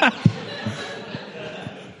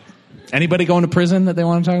 Anybody going to prison that they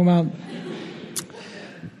want to talk about?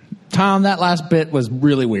 Tom, that last bit was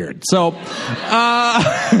really weird. So,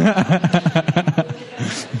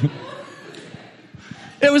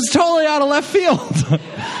 it was totally out of left field.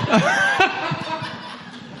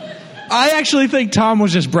 I actually think Tom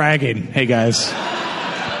was just bragging. Hey, guys.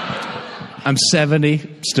 I'm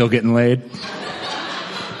 70, still getting laid.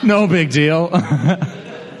 No big deal.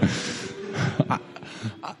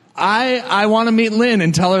 I want to meet Lynn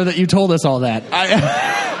and tell her that you told us all that.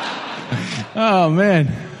 Oh,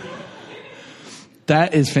 man.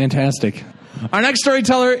 That is fantastic. Our next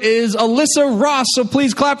storyteller is Alyssa Ross, so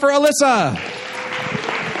please clap for Alyssa.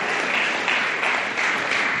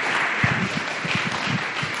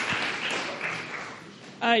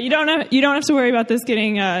 You don't have to worry about this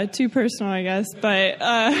getting too personal, I guess, but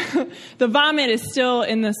the vomit is still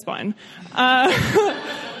in this one. So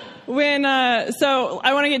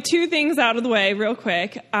I want to get two things out of the way real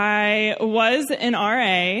quick. I was an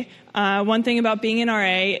RA. One thing about being an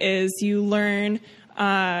RA is you learn,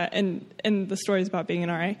 and the story's about being an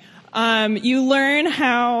RA. You learn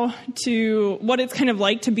what it's kind of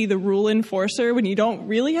like to be the rule enforcer when you don't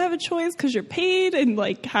really have a choice because you're paid and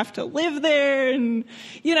like have to live there and,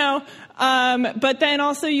 but then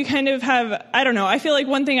also you kind of have, I don't know, I feel like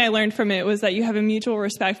one thing I learned from it was that you have a mutual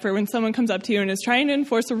respect for when someone comes up to you and is trying to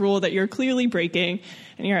enforce a rule that you're clearly breaking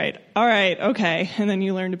and you're right, all right, okay, and then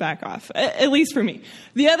you learn to back off, at least for me.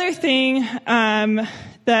 The other thing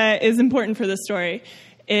that is important for this story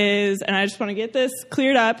is, and I just want to get this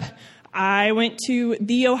cleared up, I went to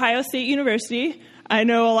The Ohio State University. I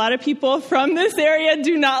know a lot of people from this area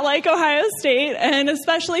do not like Ohio State, and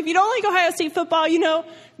especially if you don't like Ohio State football,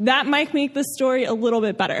 that might make the story a little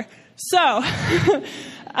bit better. So,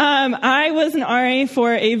 I was an RA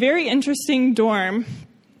for a very interesting dorm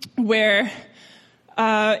where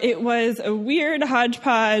it was a weird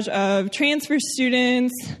hodgepodge of transfer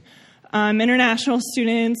students, international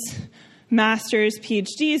students, master's,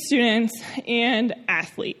 PhD students, and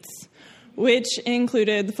athletes, which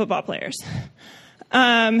included the football players.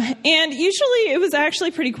 And usually it was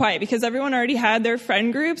actually pretty quiet because everyone already had their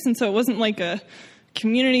friend groups, and so it wasn't like a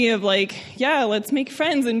community of like, yeah, let's make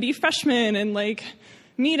friends and be freshmen and like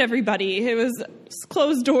meet everybody. It was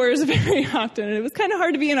closed doors very often, and it was kind of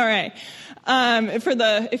hard to be an RA. If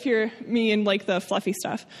you're me and like the fluffy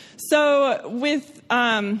stuff. So with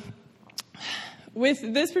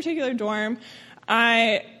this particular dorm,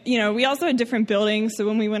 we also had different buildings, so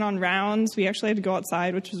when we went on rounds, we actually had to go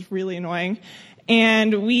outside, which was really annoying.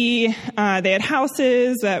 And they had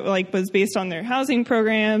houses that was based on their housing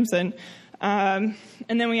programs, and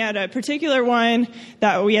then we had a particular one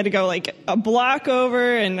that we had to go like a block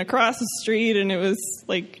over and across the street, and it was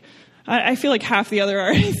like, I feel like half the other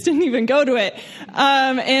RAs didn't even go to it.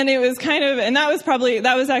 And it was and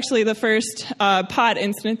that was actually the first pot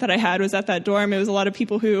incident that I had was at that dorm. It was a lot of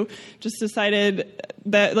people who just decided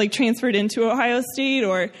that transferred into Ohio State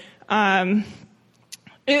or,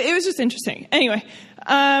 it was just interesting. Anyway,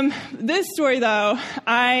 this story though,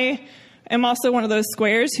 I am also one of those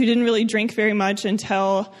squares who didn't really drink very much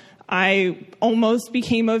until I almost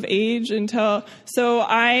became of age when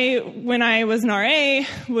I was an RA,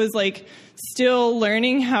 was still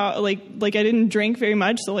learning how, I didn't drink very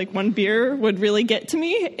much, so one beer would really get to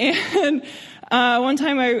me. And one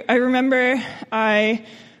time I remember I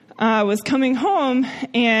was coming home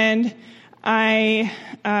and I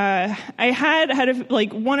had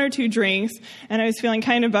one or two drinks and I was feeling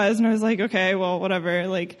kind of buzzed and I was like, okay, well, whatever,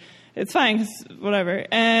 it's fine, 'cause whatever.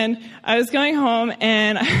 And I was going home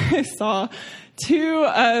and I saw two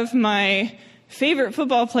of my favorite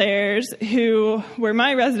football players who were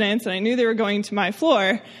my residents, and I knew they were going to my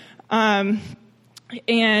floor. And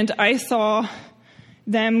I saw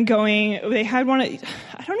them going, they had one, I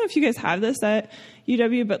don't know if you guys have this at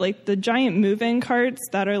UW, but the giant move-in carts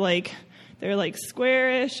that are they're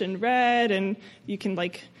squarish and red, and you can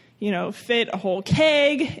fit a whole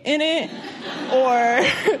keg in it, or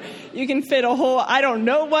you can fit a whole I don't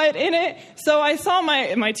know what in it. So I saw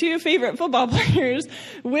my two favorite football players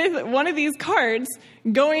with one of these carts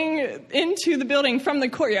going into the building from the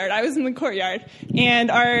courtyard. I was in the courtyard, and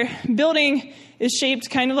our building is shaped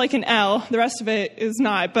kind of like an L. The rest of it is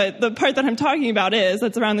not, but the part that I'm talking about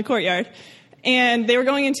that's around the courtyard. And they were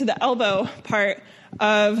going into the elbow part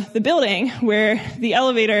of the building where the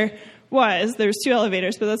elevator was. There was 2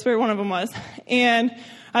 elevators, but that's where one of them was. And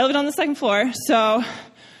I lived on the 2nd floor, so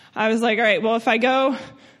I was like, all right, well, if I go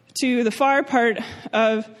to the far part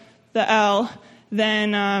of the L,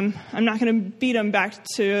 then I'm not going to beat them back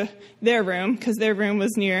to their room, because their room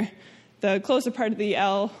was near the closer part of the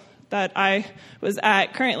L that I was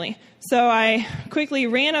at currently. So I quickly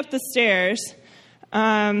ran up the stairs,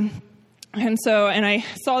 and I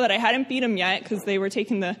saw that I hadn't beat them yet, because they were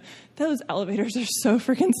taking those elevators are so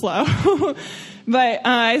freaking slow. But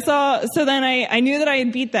I knew that I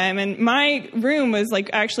had beat them, and my room was like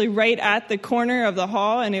actually right at the corner of the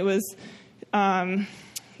hall, and it was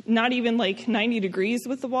not even like 90 degrees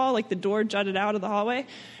with the wall, like the door jutted out of the hallway.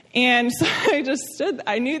 And so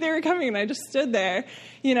I knew they were coming, and I just stood there,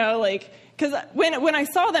 because when I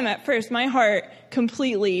saw them at first, my heart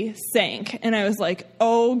completely sank, and I was like,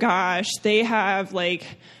 oh gosh, they have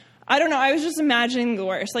I don't know, I was just imagining the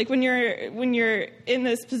worst. Like when you're in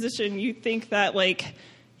this position, you think that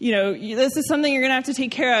this is something you're going to have to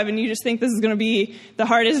take care of, and you just think this is going to be the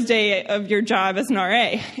hardest day of your job as an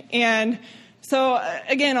RA. And so,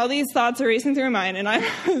 again, all these thoughts are racing through my mind, and I'm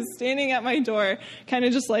standing at my door, kind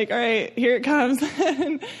of just like, all right, here it comes.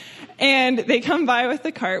 And they come by with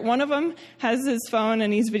the cart. One of them has his phone,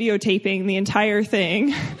 and he's videotaping the entire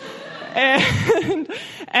thing.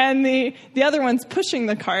 And the other one's pushing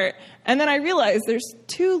the cart. And then I realize there's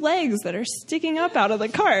 2 legs that are sticking up out of the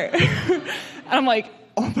cart. And I'm like,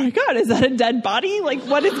 oh my God, is that a dead body? Like,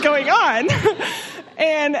 what is going on?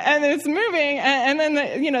 And it's moving, and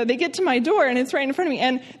then they get to my door, and it's right in front of me,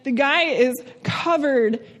 and the guy is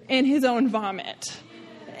covered in his own vomit,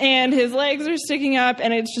 and his legs are sticking up,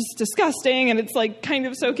 and it's just disgusting, and it's like kind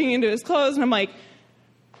of soaking into his clothes, and I'm like,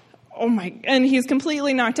 oh my, and he's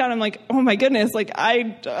completely knocked out. I'm like, oh my goodness, like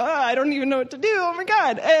I don't even know what to do. Oh my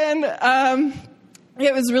God, and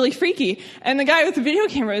it was really freaky. And the guy with the video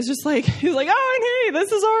camera is just like, he's like, oh, and hey,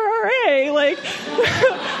 this is our RA, like.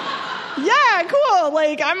 Yeah, cool.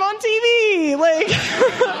 Like, I'm on TV. Like,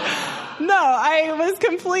 no, I was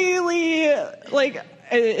completely like,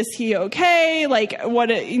 is he okay? Like, what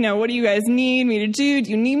do you guys need me to do?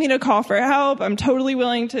 Do you need me to call for help? I'm totally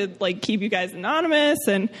willing to keep you guys anonymous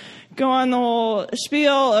and go on the whole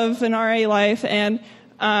spiel of an RA life. And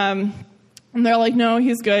they're like, no,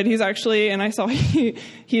 he's good. He's actually, and I saw he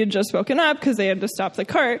had just woken up because they had to stop the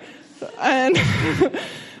cart. And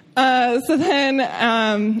so then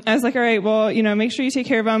I was like, all right, well, make sure you take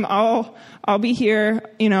care of him. I'll be here.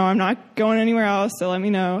 I'm not going anywhere else, so let me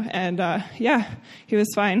know. And yeah, he was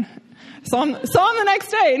fine. Saw him the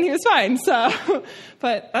next day, and he was fine. So,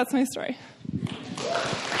 but that's my story.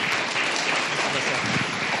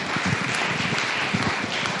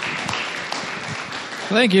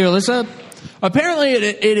 Thank you, Alyssa. Apparently,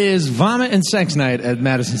 it is vomit and sex night at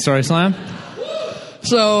Madison Story Slam.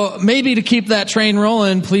 So maybe to keep that train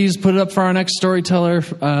rolling, please put it up for our next storyteller,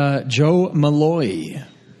 Joe Malloy.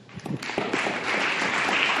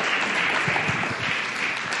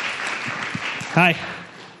 Hi.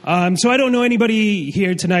 So I don't know anybody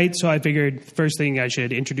here tonight, so I figured first thing I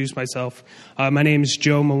should introduce myself. My name is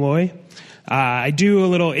Joe Malloy. I do a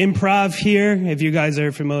little improv here, if you guys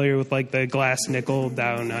are familiar with the Glass Nickel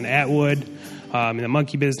down on Atwood, in the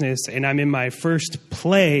monkey business. And I'm in my first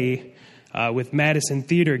play with Madison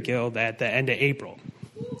Theater Guild at the end of April.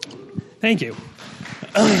 Thank you.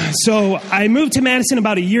 So I moved to Madison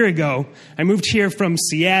about a year ago. I moved here from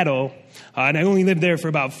Seattle, and I only lived there for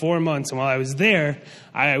about 4 months. And while I was there,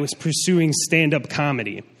 I was pursuing stand-up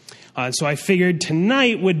comedy. So I figured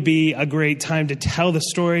tonight would be a great time to tell the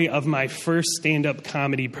story of my first stand-up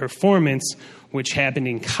comedy performance, which happened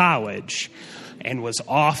in college and was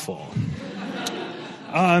awful.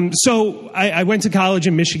 So I went to college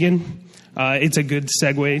in Michigan. It's a good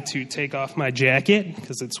segue to take off my jacket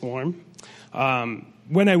because it's warm.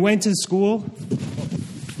 When I went to school,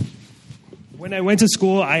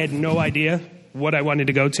 I had no idea what I wanted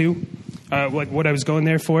to go to, what I was going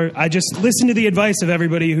there for. I just listened to the advice of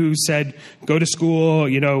everybody who said, go to school,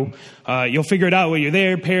 you'll figure it out while you're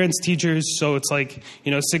there, parents, teachers. So it's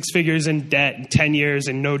 6 figures in debt, 10 years,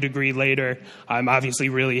 and no degree later. I'm obviously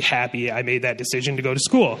really happy I made that decision to go to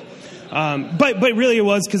school. But really it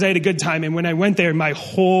was because I had a good time. And when I went there, my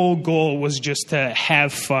whole goal was just to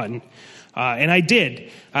have fun. And I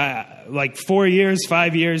did. Like 4 years,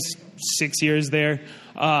 5 years, 6 years there,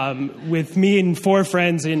 with me and 4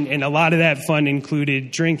 friends, and a lot of that fun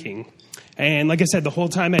included drinking. And like I said, the whole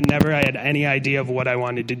time I had any idea of what I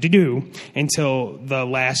wanted to do until the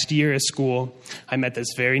last year of school. I met this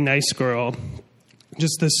very nice girl,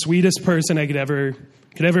 just the sweetest person I could ever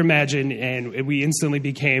imagine, and we instantly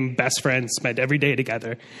became best friends, spent every day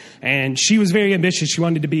together. And she was very ambitious. She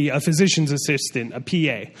wanted to be a physician's assistant, a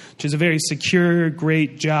PA, which is a very secure,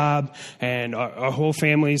 great job, and our whole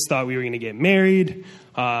families thought we were going to get married.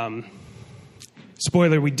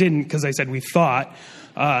 Spoiler, we didn't, because I said we thought.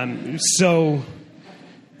 My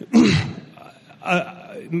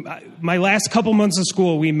last couple months of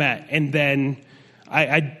school, we met, and then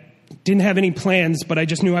I didn't have any plans, but I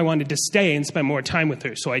just knew I wanted to stay and spend more time with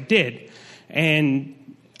her, so I did. And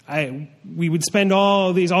we would spend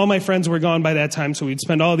all my friends were gone by that time, so we'd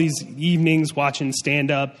spend all these evenings watching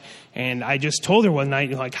stand-up, and I just told her one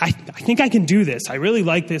night, like, I think I can do this. I really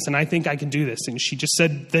like this, and I think I can do this. And she just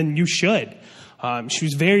said, then you should. She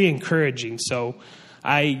was very encouraging, so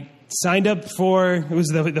I signed up it was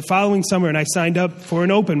the following summer, and I signed up for an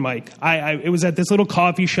open mic. It was at this little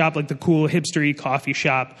coffee shop, like the cool hipstery coffee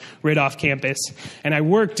shop right off campus, and I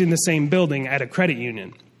worked in the same building at a credit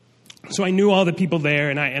union. So I knew all the people there,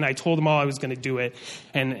 and I told them all I was going to do it,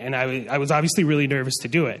 and I was obviously really nervous to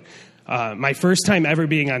do it. My first time ever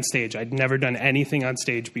being on stage. I'd never done anything on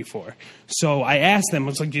stage before. So I asked them, I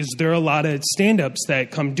was like, is there a lot of stand-ups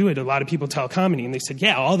that come do it? A lot of people tell comedy. And they said,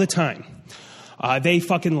 yeah, all the time. They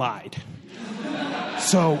fucking lied.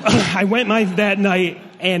 So I went that night,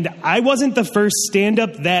 and I wasn't the first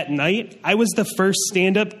stand-up that night. I was the first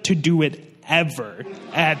stand-up to do it ever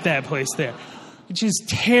at that place there, which is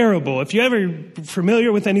terrible. If you're ever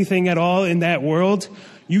familiar with anything at all in that world,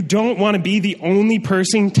 you don't want to be the only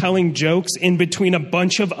person telling jokes in between a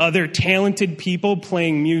bunch of other talented people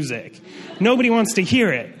playing music. Nobody wants to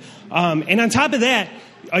hear it. And on top of that,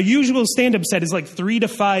 a usual stand-up set is like 3 to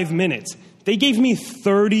 5 minutes. They gave me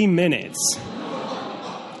 30 minutes.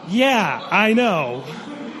 Yeah, I know.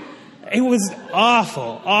 It was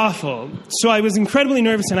awful. So I was incredibly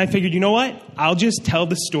nervous, and I figured, you know what? I'll just tell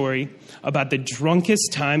the story about the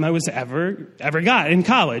drunkest time I was ever got in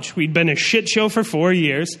college. We'd been a shit show for 4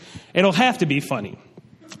 years. It'll have to be funny.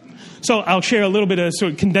 So I'll share a little bit of a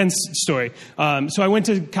sort of condensed story. So I went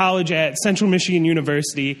to college at Central Michigan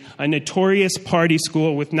University, a notorious party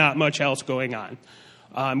school with not much else going on,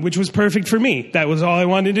 which was perfect for me. That was all I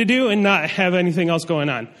wanted to do and not have anything else going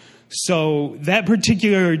on. So that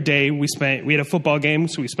particular day, we had a football game,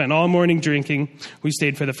 so we spent all morning drinking. We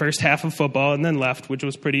stayed for the first half of football and then left, which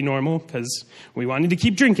was pretty normal because we wanted to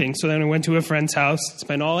keep drinking. So then we went to a friend's house,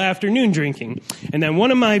 spent all afternoon drinking. And then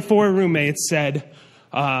one of my 4 roommates said,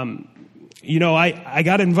 I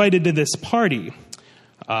got invited to this party.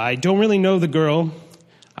 I don't really know the girl.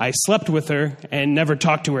 I slept with her and never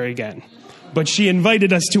talked to her again. But she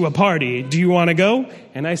invited us to a party. Do you want to go?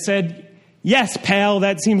 And I said, yes, pal,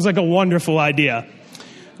 that seems like a wonderful idea.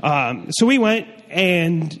 So we went,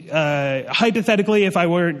 and hypothetically, if I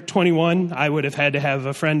weren't 21, I would have had to have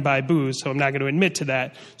a friend buy booze, so I'm not going to admit to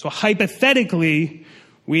that. So hypothetically,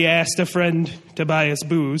 we asked a friend to buy us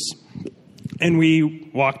booze, and we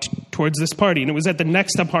walked towards this party, and it was at the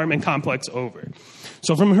next apartment complex over.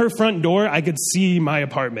 So from her front door, I could see my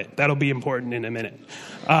apartment. That'll be important in a minute.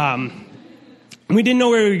 We didn't know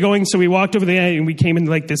where we were going, so we walked over there, and we came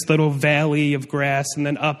into like this little valley of grass and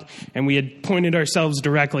then up, and we had pointed ourselves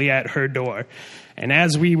directly at her door. And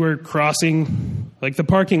as we were crossing like the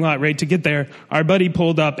parking lot right to get there, our buddy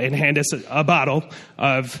pulled up and handed us a bottle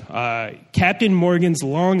of Captain Morgan's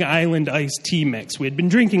Long Island iced tea mix. We had been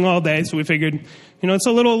drinking all day, so we figured, it's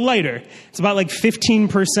a little lighter. It's about like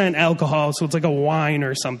 15% alcohol, so it's like a wine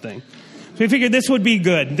or something. So we figured this would be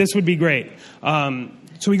good. This would be great.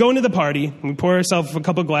 So we go into the party, we pour ourselves a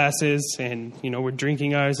couple glasses, and, we're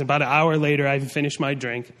drinking ours. About an hour later, I finished my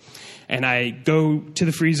drink, and I go to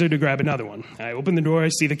the freezer to grab another one. I open the door, I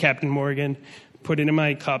see the Captain Morgan, put it in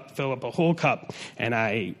my cup, fill up a whole cup, and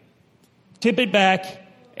I tip it back,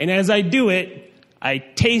 and as I do it, I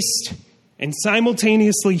taste and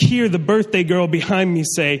simultaneously hear the birthday girl behind me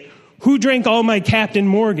say, "Who drank all my Captain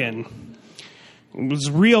Morgan?"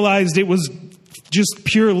 Realized it was just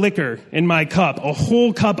pure liquor in my cup, a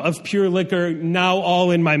whole cup of pure liquor, now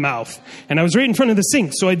all in my mouth. And I was right in front of the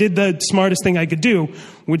sink, so I did the smartest thing I could do,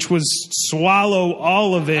 which was swallow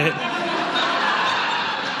all of it,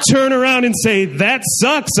 turn around and say, "That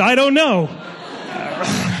sucks, I don't know."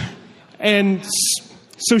 And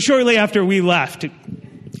so shortly after we left,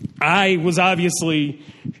 I was obviously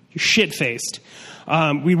shit-faced.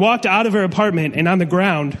 We walked out of her apartment, and on the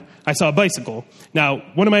ground, I saw a bicycle. Now,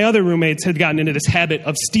 one of my other roommates had gotten into this habit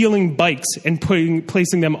of stealing bikes and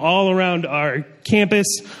placing them all around our campus,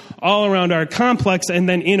 all around our complex, and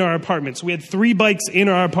then in our apartments. We had 3 bikes in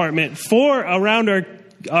our apartment, 4 around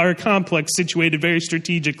our complex, situated very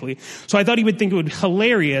strategically. So I thought he would think it would be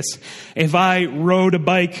hilarious if I rode a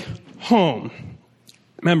bike home.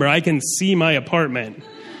 Remember, I can see my apartment.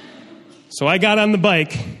 So I got on the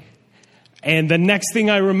bike, and the next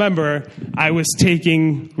thing I remember, I was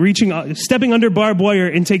stepping under barbed wire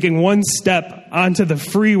and taking 1 step onto the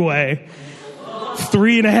freeway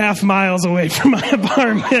 3.5 miles away from my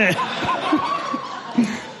apartment.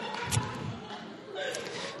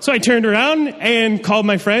 So I turned around and called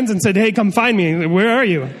my friends and said, hey, come find me. Where are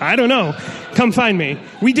you? I don't know. Come find me.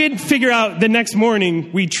 We did figure out the next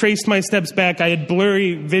morning, we traced my steps back. I had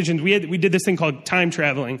blurry visions. We did this thing called time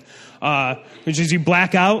traveling, which is you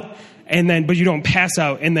black out, but you don't pass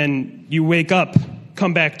out, and then you wake up,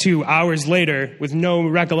 come back 2 hours later with no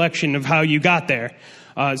recollection of how you got there.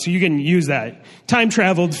 So you can use that. Time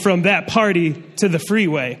traveled from that party to the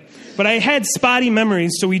freeway. But I had spotty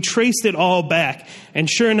memories, so we traced it all back. And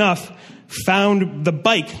sure enough, found the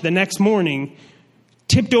bike the next morning,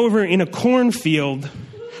 tipped over in a cornfield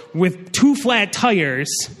with 2 flat tires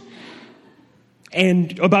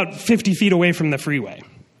and about 50 feet away from the freeway.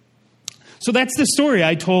 So that's the story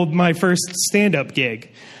I told my first stand-up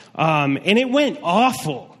gig. And it went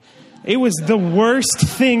awful. It was the worst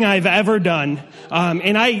thing I've ever done.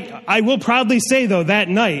 And I will proudly say, though, that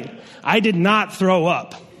night, I did not throw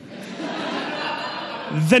up.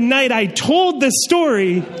 The night I told the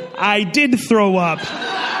story, I did throw up.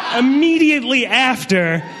 Immediately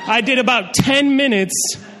after, I did about 10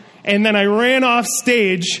 minutes, and then I ran off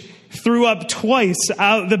stage, threw up twice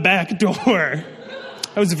out the back door.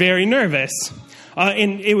 I was very nervous.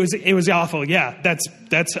 And it was awful. Yeah,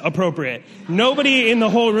 that's appropriate. Nobody in the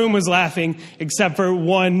whole room was laughing except for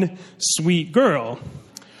one sweet girl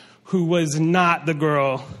who was not the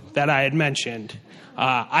girl that I had mentioned.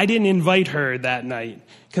 I didn't invite her that night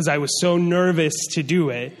because I was so nervous to do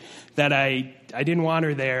it that I didn't want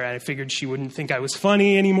her there. I figured she wouldn't think I was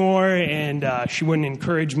funny anymore, and she wouldn't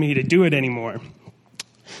encourage me to do it anymore.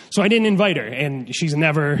 So I didn't invite her, and she's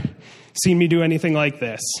never seen me do anything like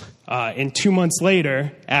this. And 2 months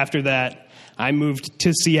later, after that, I moved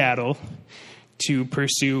to Seattle to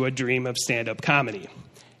pursue a dream of stand-up comedy,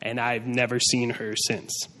 and I've never seen her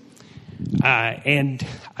since. And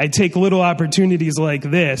I take little opportunities like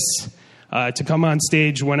this to come on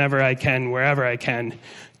stage whenever I can, wherever I can,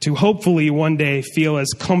 to hopefully one day feel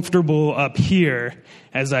as comfortable up here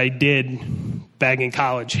as I did back in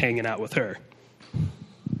college hanging out with her.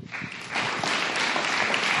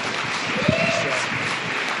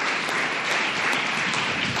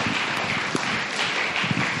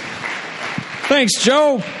 Thanks,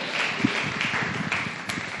 Joe.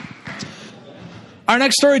 Our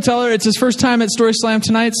next storyteller, it's his first time at Story Slam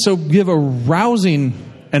tonight, so give a rousing.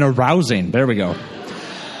 There we go.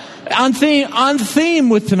 On theme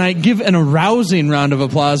with tonight, give an arousing round of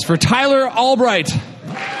applause for Tyler Albright.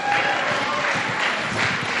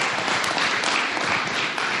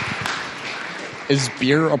 Is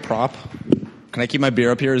beer a prop? Can I keep my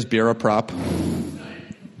beer up here? Is beer a prop?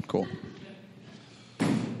 Cool.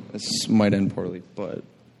 This might end poorly, but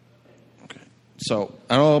okay. So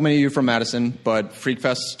I don't know how many of you are from Madison, but Freak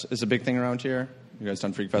Fest is a big thing around here. You guys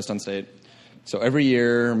done Freak Fest on state? So every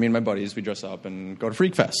year, me and my buddies, we dress up and go to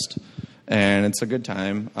Freak Fest. And it's a good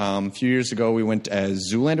time. A few years ago, we went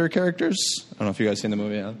as Zoolander characters. I don't know if you guys seen the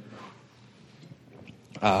movie yet.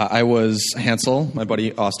 I was Hansel. My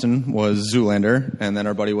buddy Austin was Zoolander. And then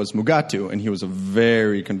our buddy was Mugatu. And he was a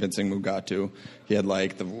very convincing Mugatu. He had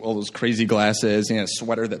like all those crazy glasses. He had a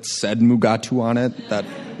sweater that said Mugatu on it. That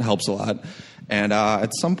helps a lot. And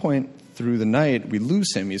at some point through the night, we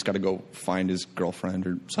lose him. He's got to go find his girlfriend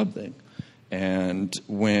or something. And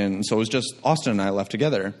so it was just Austin and I left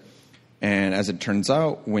together. And as it turns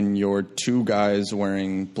out, when you're 2 guys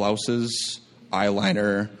wearing blouses,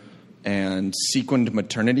 eyeliner, and sequined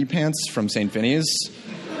maternity pants from St. Phineas,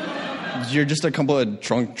 you're just a couple of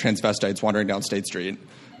drunk transvestites wandering down State Street.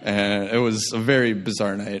 And it was a very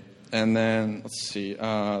bizarre night. And then,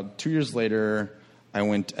 2 years later, I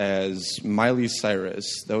went as Miley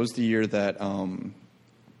Cyrus. That was the year that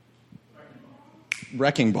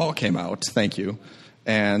Wrecking Ball came out. Thank you.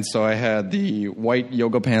 And so I had the white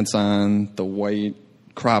yoga pants on, the white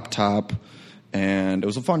crop top, and it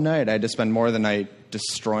was a fun night. I had to spend more of the night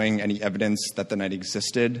destroying any evidence that the night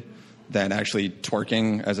existed than actually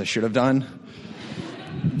twerking as I should have done.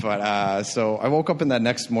 But so I woke up in that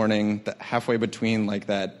next morning, halfway between like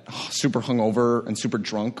that super hungover and super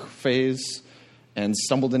drunk phase, and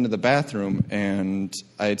stumbled into the bathroom, and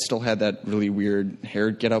I had still had that really weird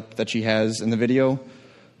hair get-up that she has in the video.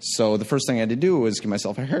 So the first thing I had to do was give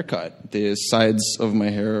myself a haircut. The sides of my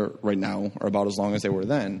hair right now are about as long as they were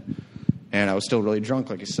then. And I was still really drunk,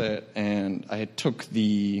 like I said, and I took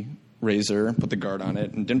the razor, put the guard on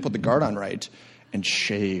it, and didn't put the guard on right, and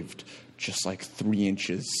shaved just like 3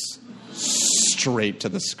 inches straight to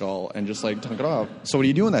the skull and just like took it off. So what do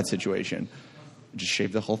you do in that situation? Just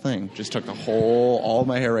shaved the whole thing. Just took all of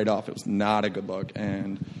my hair right off. It was not a good look.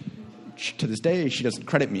 And to this day, she doesn't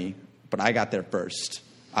credit me, but I got there first.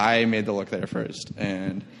 I made the look there first.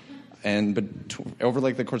 But over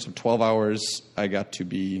like the course of 12 hours, I got to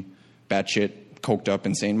be batshit coked up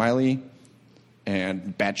insane Miley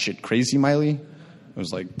and batshit crazy Miley. It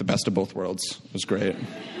was like the best of both worlds. It was great.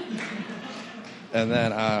 And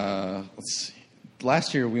then, let's see.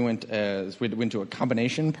 Last year we went to a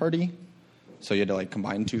combination party. So you had to like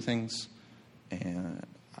combine two things. And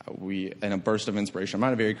in a burst of inspiration, I'm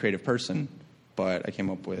not a very creative person, but I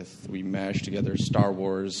came up with, we mashed together Star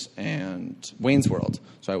Wars and Wayne's World.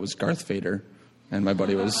 So I was Darth Vader, and my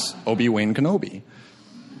buddy was Obi-Wan Kenobi.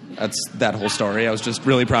 That's that whole story. I was just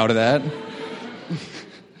really proud of that.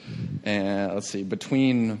 And let's see,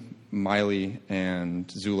 between Miley and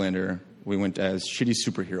Zoolander, we went as shitty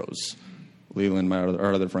superheroes. Leland,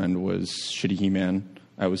 our other friend, was shitty He-Man.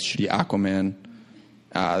 I was shitty Aquaman.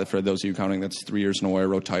 For those of you counting, that's 3 years in a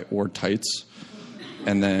row I wore tights.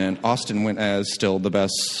 And then Austin went as still the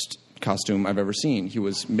best costume I've ever seen. He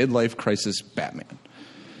was midlife crisis Batman.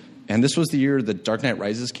 And this was the year that Dark Knight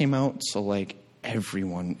Rises came out, so like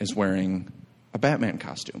everyone is wearing a Batman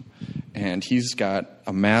costume. And he's got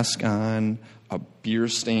a mask on, a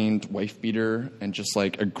beer-stained wife beater, and just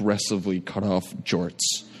like aggressively cut off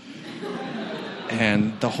jorts.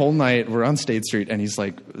 And the whole night, we're on State Street, and he's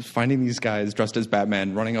like finding these guys dressed as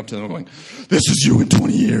Batman, running up to them and going, "This is you in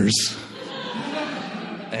 20 years."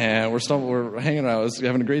 And we're hanging out,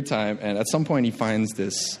 having a great time, and at some point he finds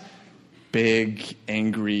this big,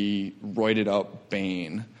 angry, roided up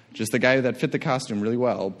Bane. Just the guy that fit the costume really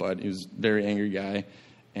well, but he was a very angry guy.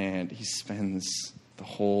 And he spends the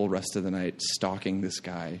whole rest of the night stalking this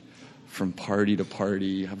guy from party to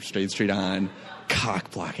party, up State Street on,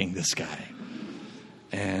 cock-blocking this guy.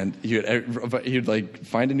 And he'd like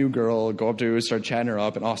find a new girl, go up to her, start chatting her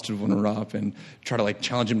up, and Austin would run her up and try to like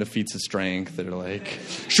challenge him to feats of strength that are like,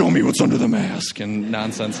 "Show me what's under the mask," and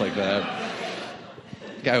nonsense like that.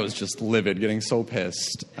 The guy was just livid, getting so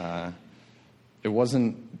pissed. It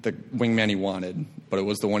wasn't the wingman he wanted, but it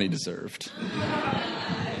was the one he deserved.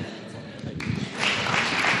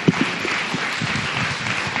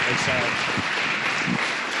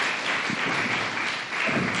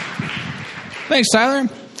 Thanks, Tyler.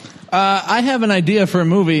 I have an idea for a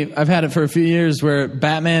movie. I've had it for a few years where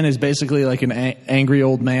Batman is basically like an angry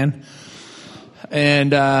old man.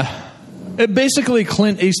 And it basically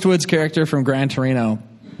Clint Eastwood's character from Gran Torino.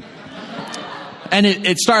 And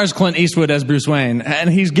it stars Clint Eastwood as Bruce Wayne. And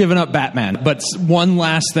he's given up Batman. But one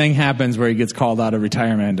last thing happens where he gets called out of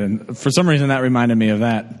retirement. And for some reason, that reminded me of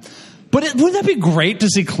that. But wouldn't that be great to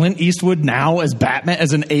see Clint Eastwood now as Batman,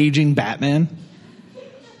 as an aging Batman?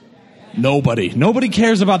 Nobody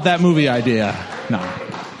cares about that movie idea. No.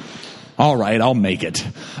 All right, I'll make it.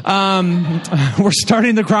 We're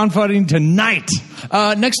starting the crowdfunding tonight.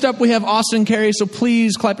 Next up, we have Austin Carey, so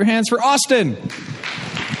please clap your hands for Austin.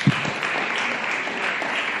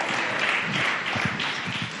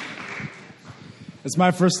 It's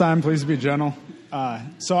my first time, please be gentle.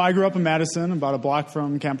 So I grew up in Madison, about a block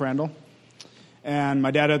from Camp Randall. And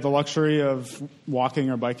my dad had the luxury of walking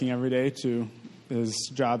or biking every day to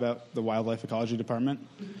his job at the Wildlife Ecology Department.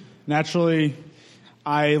 Naturally,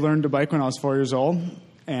 I learned to bike when I was 4 years old,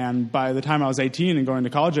 and by the time I was 18 and going to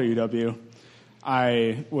college at UW,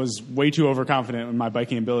 I was way too overconfident in my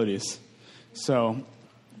biking abilities. So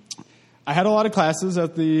I had a lot of classes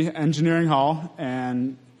at the engineering hall,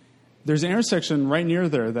 and there's an intersection right near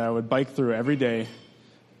there that I would bike through every day,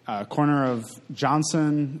 corner of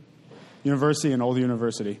Johnson University and Old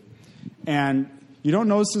University. And you don't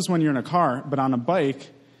notice this when you're in a car, but on a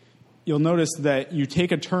bike, you'll notice that you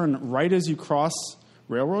take a turn right as you cross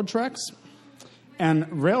railroad tracks.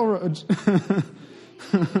 And railroad...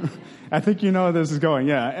 I think you know where this is going,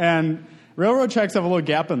 yeah. And railroad tracks have a little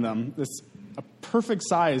gap in them. It's a perfect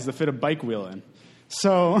size to fit a bike wheel in.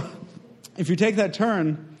 So if you take that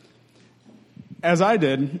turn, as I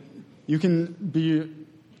did, you can be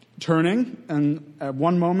turning, and at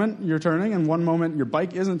one moment you're turning, and one moment your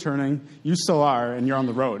bike isn't turning, you still are, and you're on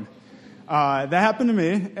the road. That happened to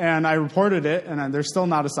me, and I reported it, and there's still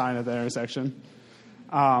not a sign at the intersection.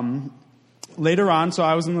 later on, so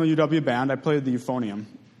I was in the UW band. I played the euphonium,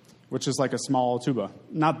 which is like a small tuba.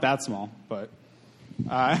 Not that small, but...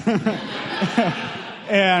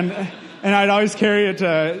 and I'd always carry it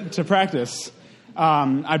to practice.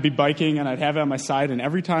 I'd be biking, and I'd have it on my side, and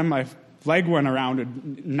every time my leg went around,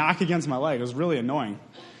 it'd knock against my leg. It was really annoying.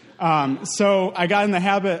 So I got in the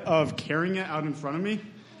habit of carrying it out in front of me,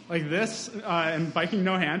 like this, and biking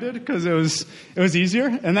no-handed, because it was easier,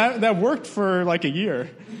 and that worked for like a year.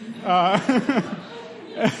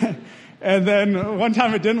 And then one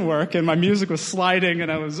time it didn't work, and my music was sliding,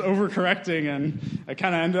 and I was overcorrecting, and I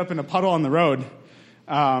kind of ended up in a puddle on the road.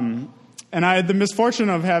 And I had the misfortune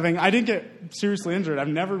of I didn't get seriously injured. I've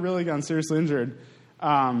never really gotten seriously injured.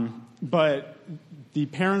 But the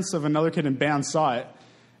parents of another kid in band saw it,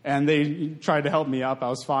 and they tried to help me up. I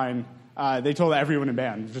was fine. They told everyone in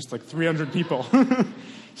band, just like 300 people.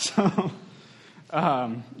 So,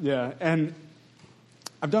 yeah. And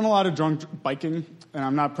I've done a lot of drunk biking, and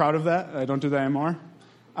I'm not proud of that. I don't do that anymore.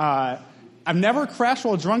 I've never crashed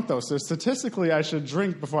while drunk, though, so statistically I should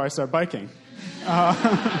drink before I start biking.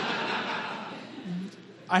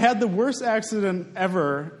 I had the worst accident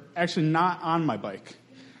ever, actually not on my bike.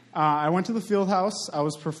 I went to the field house. I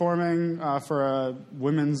was performing for a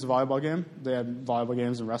women's volleyball game. They had volleyball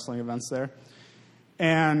games and wrestling events there.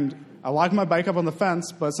 And I locked my bike up on the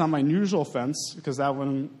fence, but it's not my usual fence, because that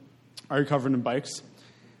one are covered in bikes.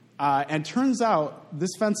 And turns out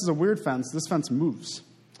this fence is a weird fence. This fence moves.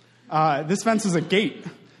 This fence is a gate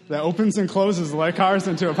that opens and closes to let cars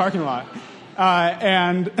into a parking lot.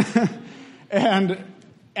 And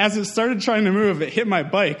as it started trying to move, it hit my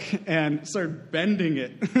bike and started bending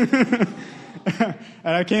it. And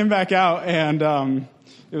I came back out, and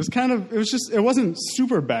it wasn't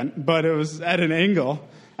super bent, but it was at an angle.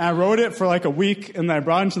 And I rode it for like a week, and then I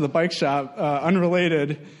brought it into the bike shop,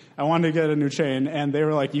 unrelated. I wanted to get a new chain, and they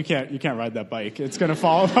were like, you can't ride that bike. It's going to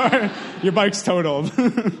fall apart. Your bike's totaled.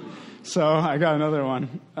 So I got another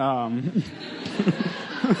one.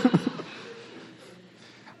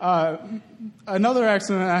 Another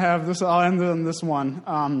accident I have, I'll end on this one.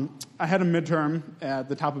 I had a midterm at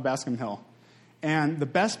the top of Bascom Hill. And the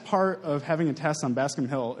best part of having a test on Bascom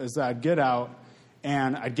Hill is that I'd get out,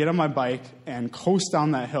 and I'd get on my bike and coast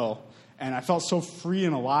down that hill. And I felt so free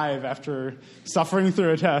and alive after suffering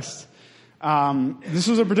through a test. This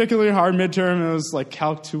was a particularly hard midterm. It was like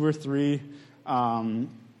Calc 2 or 3. And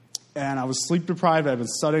I was sleep deprived. I'd been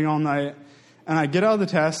studying all night. And I get out of the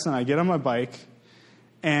test, and I get on my bike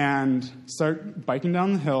and start biking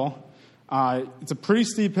down the hill. It's a pretty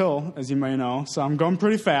steep hill, as you may know, so I'm going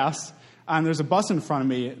pretty fast. And there's a bus in front of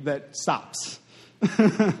me that stops.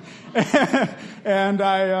 And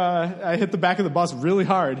I hit the back of the bus really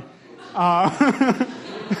hard.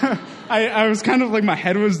 I was kind of like, my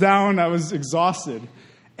head was down, I was exhausted,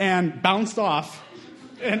 and bounced off,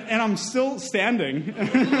 and I'm still standing,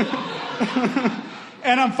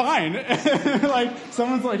 and I'm fine. Like,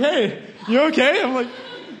 someone's like, hey, you okay? I'm like,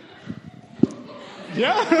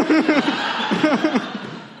 yeah,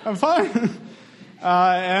 I'm fine.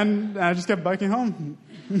 And I just kept biking home.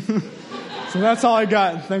 So that's all I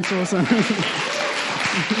got. Thanks for listening.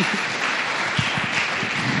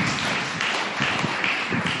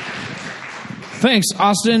 Thanks,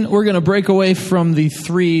 Austin. We're going to break away from the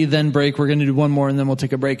 3, then break. We're going to do one more, and then we'll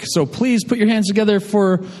take a break. So please put your hands together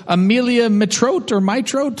for Amelia Mitrotte, or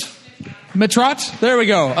Mitrotte? Mitrotte? There we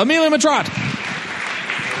go. Amelia Mitrotte.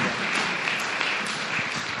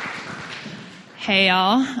 Hey,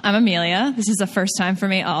 y'all. I'm Amelia. This is the first time for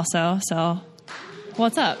me also, so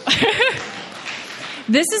what's up?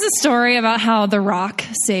 This is a story about how The Rock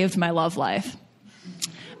saved my love life.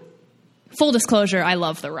 Full disclosure, I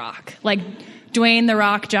love The Rock. Like, Dwayne The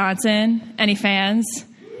Rock Johnson. Any fans?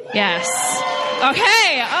 Yes.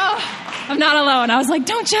 Okay. Oh, I'm not alone. I was like,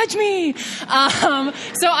 don't judge me. So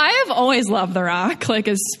I have always loved The Rock, like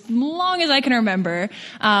as long as I can remember.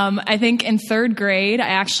 I think in 3rd grade, I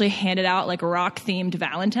actually handed out like rock-themed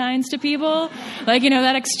Valentines to people. Like, you know,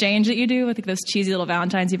 that exchange that you do with like, those cheesy little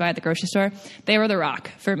Valentines you buy at the grocery store? They were The Rock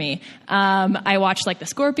for me. I watched like The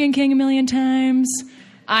Scorpion King a million times.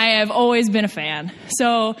 I have always been a fan.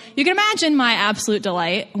 So you can imagine my absolute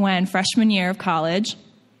delight when freshman year of college,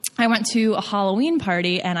 I went to a Halloween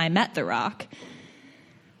party and I met The Rock.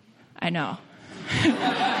 I know.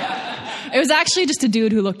 It was actually just a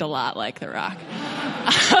dude who looked a lot like The Rock.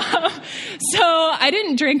 So I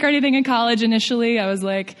didn't drink or anything in college initially. I was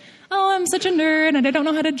like, oh, I'm such a nerd and I don't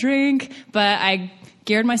know how to drink. But I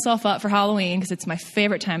geared myself up for Halloween because it's my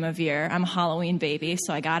favorite time of year. I'm a Halloween baby,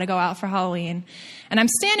 so I got to go out for Halloween. And I'm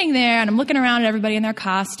standing there, and I'm looking around at everybody in their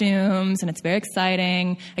costumes, and it's very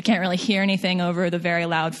exciting. I can't really hear anything over the very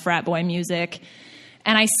loud frat boy music.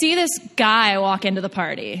 And I see this guy walk into the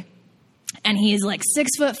party, and he's like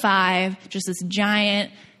 6'5", just this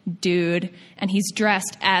giant dude, and he's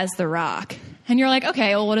dressed as The Rock. And you're like,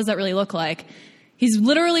 okay, well, what does that really look like? He's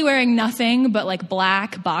literally wearing nothing but like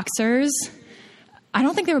black boxers. I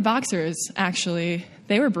don't think they were boxers, actually.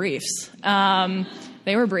 They were briefs.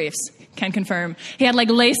 They were briefs, can confirm. He had like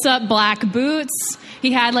lace-up black boots.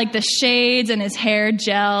 He had like the shades and his hair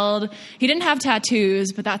gelled. He didn't have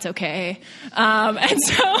tattoos, but that's okay. And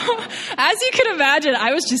so, as you can imagine,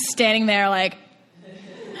 I was just standing there like,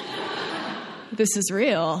 this is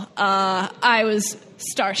real. I was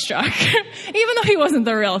starstruck, even though he wasn't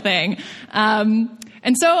the real thing.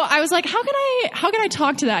 And so I was like, how can I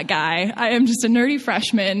talk to that guy? I am just a nerdy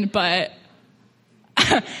freshman, but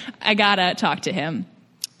I gotta talk to him.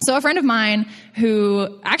 So a friend of mine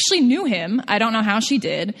who actually knew him, I don't know how she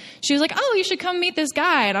did, she was like, oh, you should come meet this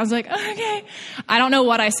guy. And I was like, oh, okay. I don't know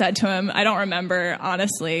what I said to him. I don't remember,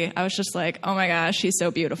 honestly. I was just like, oh my gosh, he's so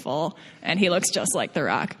beautiful. And he looks just like The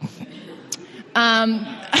Rock.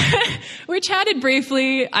 We chatted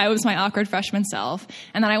briefly. I was my awkward freshman self.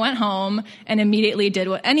 And then I went home and immediately did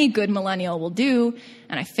what any good millennial will do.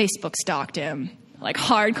 And I Facebook stalked him. Like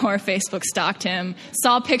hardcore Facebook stalked him.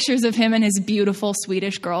 Saw pictures of him and his beautiful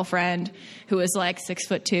Swedish girlfriend who was like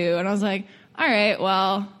 6'2". And I was like, all right,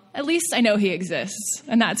 well, at least I know he exists.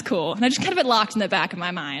 And that's cool. And I just kind of had locked in the back of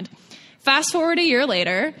my mind. Fast forward a year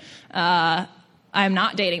later, I'm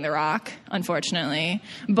not dating The Rock, unfortunately.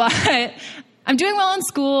 But I'm doing well in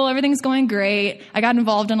school. Everything's going great. I got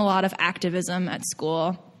involved in a lot of activism at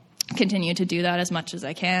school. Continue to do that as much as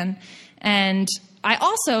I can. And I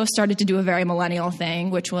also started to do a very millennial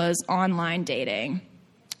thing, which was online dating.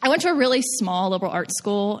 I went to a really small liberal arts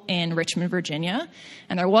school in Richmond, Virginia,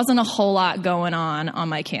 and there wasn't a whole lot going on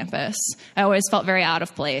my campus. I always felt very out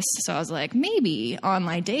of place, so I was like, maybe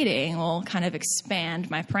online dating will kind of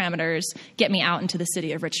expand my parameters, get me out into the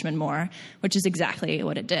city of Richmond more, which is exactly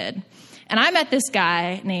what it did. And I met this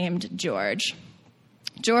guy named George.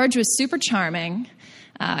 George was super charming.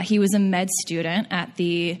 He was a med student at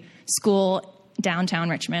the school downtown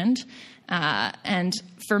Richmond. And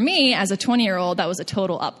for me, as a 20-year-old, that was a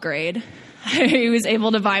total upgrade. He was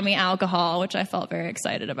able to buy me alcohol, which I felt very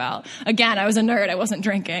excited about. Again, I was a nerd. I wasn't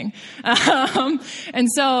drinking. And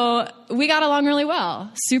so we got along really well.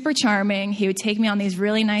 Super charming. He would take me on these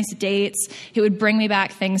really nice dates. He would bring me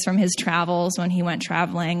back things from his travels when he went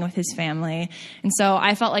traveling with his family. And so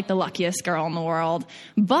I felt like the luckiest girl in the world.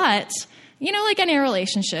 But you know, like any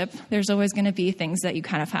relationship, there's always going to be things that you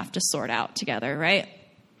kind of have to sort out together, right?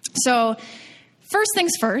 So first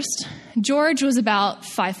things first, George was about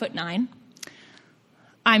 5'9".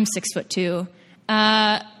 I'm 6'2". You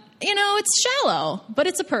know, it's shallow, but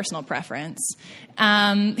it's a personal preference.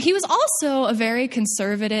 He was also a very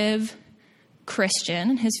conservative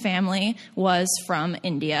Christian. His family was from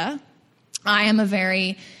India. I am a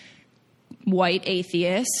very white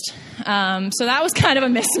atheist. So that was kind of a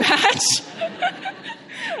mismatch.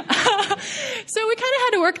 So we kind of had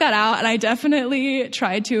to work that out, and I definitely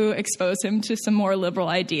tried to expose him to some more liberal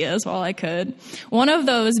ideas while I could. One of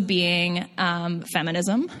those being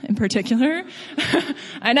feminism in particular.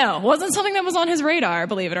 I know, wasn't something that was on his radar,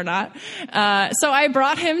 believe it or not. So I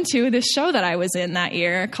brought him to this show that I was in that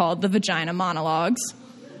year called The Vagina Monologues.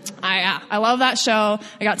 I love that show.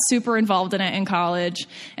 I got super involved in it in college.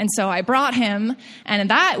 And so I brought him, and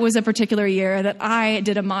that was a particular year that I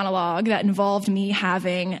did a monologue that involved me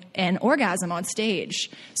having an orgasm on stage.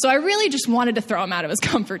 So I really just wanted to throw him out of his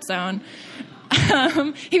comfort zone.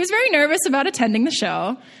 He was very nervous about attending the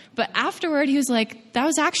show, but afterward he was like, that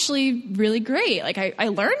was actually really great. Like I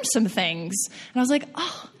learned some things. And I was like,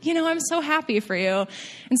 oh, you know, I'm so happy for you.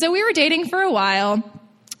 And so we were dating for a while.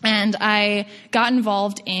 And I got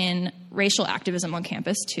involved in racial activism on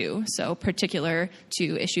campus, too, so particular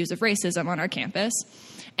to issues of racism on our campus.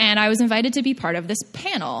 And I was invited to be part of this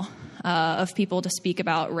panel of people to speak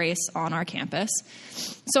about race on our campus.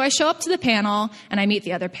 So I show up to the panel, and I meet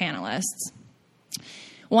the other panelists.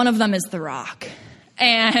 One of them is The Rock.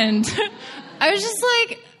 And I was just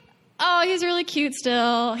like, oh, he's really cute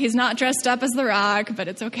still. He's not dressed up as The Rock, but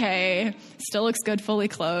it's okay. Still looks good fully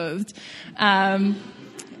clothed.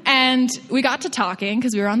 And we got to talking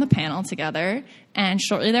because we were on the panel together, and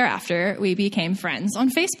shortly thereafter, we became friends on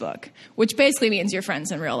Facebook, which basically means you're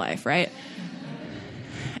friends in real life, right?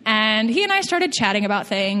 And he and I started chatting about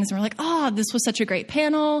things. And we're like, oh, this was such a great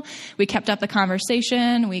panel. We kept up the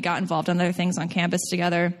conversation. We got involved in other things on campus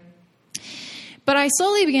together. But I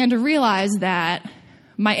slowly began to realize that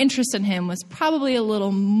my interest in him was probably a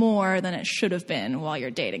little more than it should have been while you're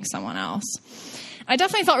dating someone else. I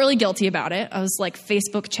definitely felt really guilty about it. I was like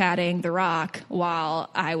Facebook chatting The Rock while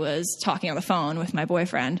I was talking on the phone with my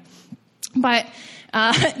boyfriend. But,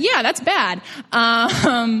 yeah, that's bad. So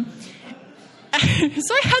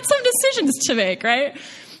I had some decisions to make, right?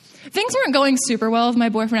 Things weren't going super well with my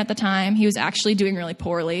boyfriend at the time. He was actually doing really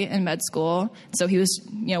poorly in med school. So he was,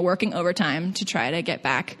 working overtime to try to get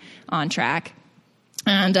back on track.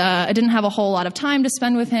 And I didn't have a whole lot of time to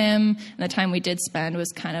spend with him. And the time we did spend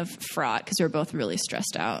was kind of fraught because we were both really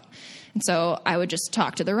stressed out. And so I would just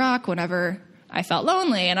talk to The Rock whenever I felt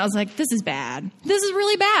lonely. And I was like, this is bad. This is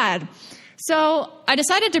really bad. So I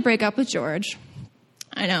decided to break up with George.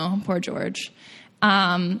 I know, poor George.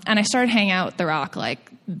 And I started hanging out with The Rock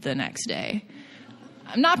like the next day.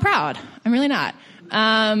 I'm not proud. I'm really not.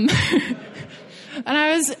 And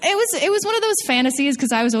it was one of those fantasies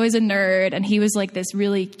because I was always a nerd and he was like this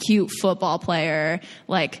really cute football player,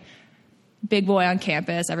 like big boy on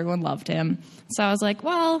campus. Everyone loved him. So I was like,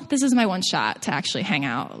 well, this is my one shot to actually hang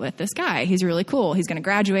out with this guy. He's really cool. He's going to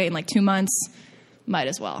graduate in like 2 months. Might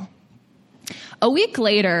as well. A week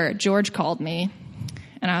later, George called me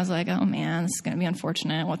and I was like, oh man, this is going to be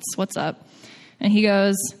unfortunate. What's up? And he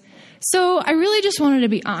goes, so I really just wanted to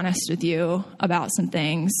be honest with you about some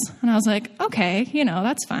things. And I was like, okay,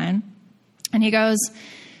 that's fine. And he goes,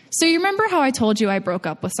 so you remember how I told you I broke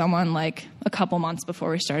up with someone like a couple months before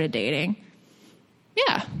we started dating?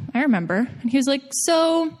 Yeah, I remember. And he was like,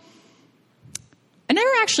 so I never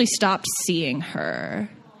actually stopped seeing her.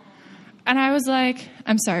 And I was like,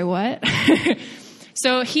 I'm sorry, what?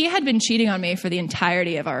 So he had been cheating on me for the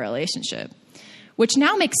entirety of our relationship, which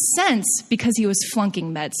now makes sense because he was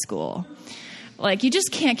flunking med school. Like, you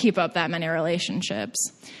just can't keep up that many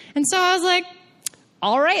relationships. And so I was like,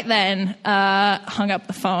 all right then, hung up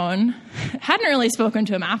the phone. Hadn't really spoken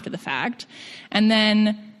to him after the fact. And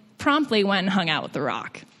then promptly went and hung out with The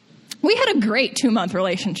Rock. We had a great 2-month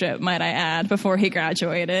relationship, might I add, before he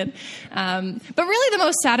graduated. But really the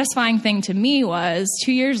most satisfying thing to me was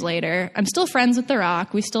 2 years later, I'm still friends with The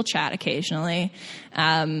Rock. We still chat occasionally.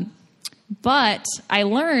 But I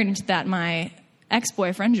learned that my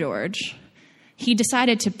ex-boyfriend, George, he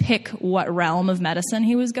decided to pick what realm of medicine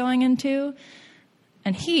he was going into.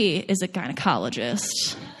 And he is a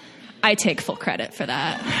gynecologist. I take full credit for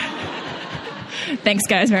that. Thanks,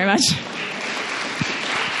 guys, very much.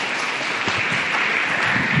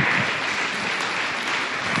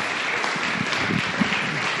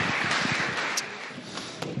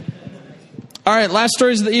 All right, last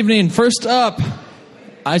stories of the evening. First up,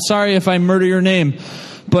 I'm sorry if I murder your name,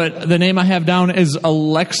 but the name I have down is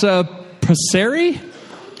Alexa Passeri?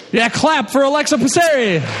 Yeah, clap for Alexa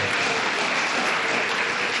Passeri.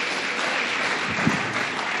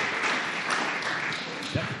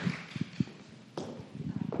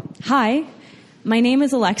 Hi, my name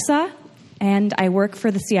is Alexa, and I work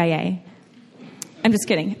for the CIA. I'm just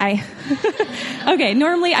kidding. Okay,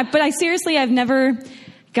 normally, I've never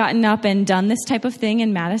gotten up and done this type of thing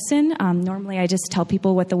in Madison. Normally I just tell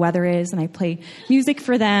people what the weather is and I play music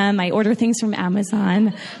for them. I order things from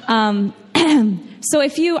Amazon. So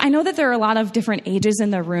I know that there are a lot of different ages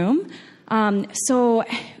in the room. So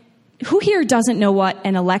who here doesn't know what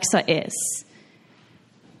an Alexa is?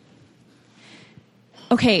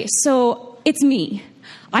 Okay, so it's me.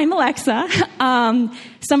 I'm Alexa.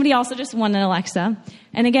 Somebody also just won an Alexa.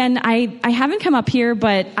 And again, I haven't come up here,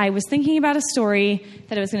 but I was thinking about a story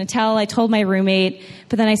that I was going to tell. I told my roommate,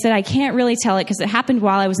 but then I said I can't really tell it because it happened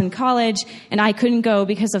while I was in college, and I couldn't go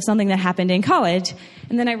because of something that happened in college.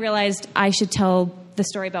 And then I realized I should tell the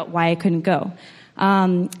story about why I couldn't go.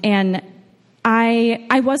 And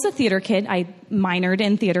I was a theater kid. I minored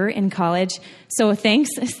in theater in college. So thanks,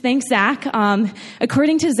 Zach.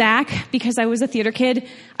 According to Zach, because I was a theater kid,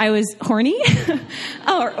 I was horny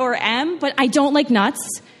or am, but I don't like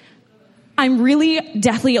nuts. I'm really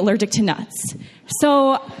deathly allergic to nuts.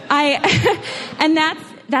 So and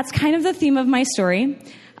that's kind of the theme of my story.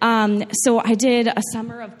 So I did a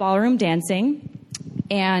summer of ballroom dancing,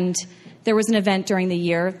 and there was an event during the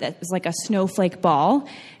year that was like a snowflake ball.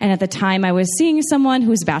 And at the time I was seeing someone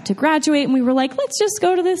who was about to graduate, and we were like, let's just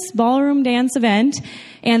go to this ballroom dance event.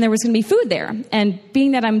 And there was going to be food there. And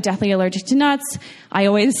being that I'm deathly allergic to nuts, I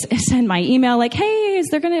always send my email like, hey, are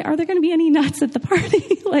there going to be any nuts at the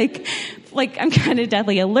party? like I'm kind of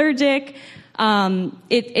deathly allergic.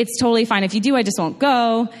 It's totally fine. If you do, I just won't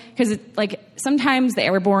go, because sometimes the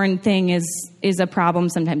airborne thing is a problem,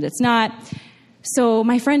 sometimes it's not. So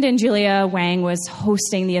my friend Angelia Wang was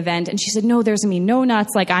hosting the event, and she said, no, there's going to be no nuts.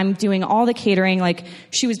 Like, I'm doing all the catering. Like,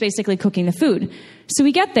 she was basically cooking the food. So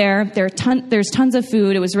we get there. There's tons of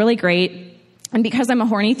food. It was really great. And because I'm a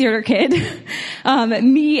horny theater kid,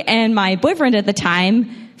 me and my boyfriend at the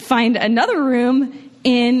time find another room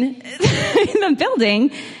in the building.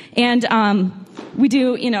 And we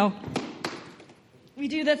do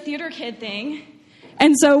the theater kid thing.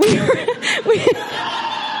 And so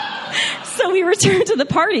we return to the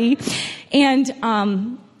party, and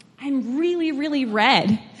I'm really, really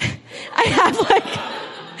red. I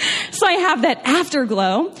have that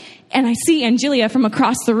afterglow, and I see Angelia from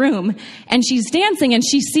across the room, and she's dancing, and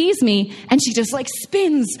she sees me, and she just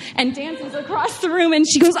spins and dances across the room, and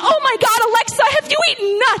she goes, oh my God, Alexa, have you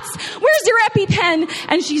eaten nuts? Where's your EpiPen?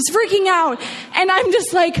 And she's freaking out, and I'm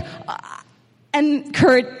just and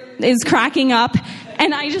Kurt is cracking up,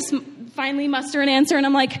 and I just finally muster an answer, and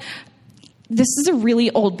I'm like, this is a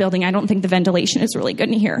really old building. I don't think the ventilation is really good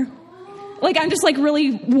in here. I'm just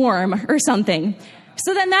really warm or something.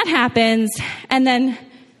 So then that happens. And then,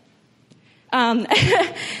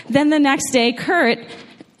 then the next day, Kurt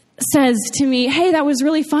says to me, hey, that was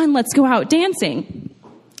really fun. Let's go out dancing.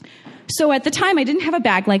 So at the time, I didn't have a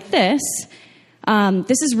bag like this.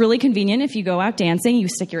 This is really convenient if you go out dancing. You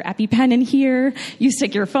stick your EpiPen in here, you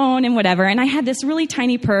stick your phone and whatever. And I had this really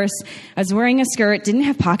tiny purse. I was wearing a skirt, didn't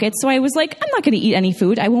have pockets. So I was like, I'm not going to eat any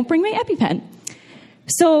food. I won't bring my EpiPen.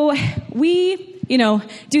 So we,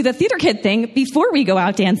 do the theater kid thing before we go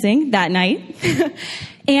out dancing that night.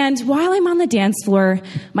 And while I'm on the dance floor,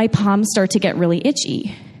 my palms start to get really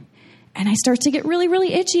itchy. And I start to get really,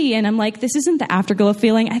 really itchy. And I'm like, this isn't the afterglow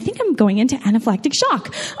feeling. I think I'm going into anaphylactic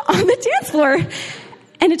shock on the dance floor.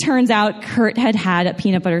 And it turns out Kurt had had a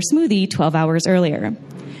peanut butter smoothie 12 hours earlier.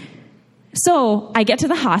 So I get to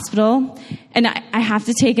the hospital, and I have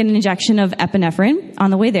to take an injection of epinephrine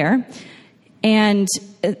on the way there. And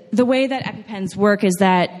the way that EpiPens work is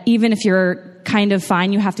that even if you're kind of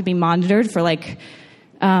fine, you have to be monitored for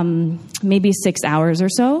maybe 6 hours or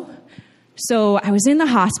so. So I was in the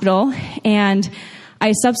hospital, and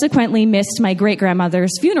I subsequently missed my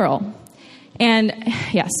great-grandmother's funeral. And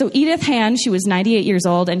so Edith Hand, she was 98 years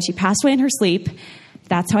old, and she passed away in her sleep.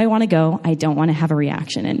 That's how I want to go. I don't want to have a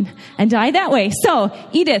reaction and die that way. So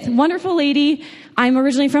Edith, wonderful lady. I'm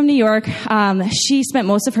originally from New York. She spent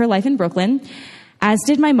most of her life in Brooklyn, as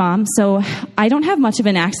did my mom. So I don't have much of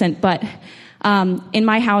an accent, but in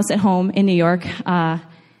my house at home in New York,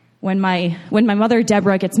 when my mother,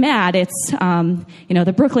 Deborah, gets mad, it's,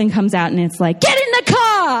 the Brooklyn comes out and it's like, get in the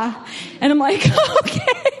car! And I'm like,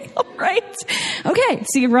 okay, all right. Okay,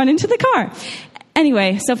 so you run into the car.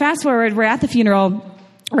 Anyway, so fast forward, we're at the funeral,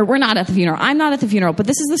 or we're not at the funeral. I'm not at the funeral, but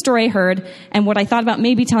this is the story I heard and what I thought about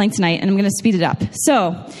maybe telling tonight, and I'm going to speed it up.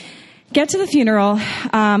 So, get to the funeral.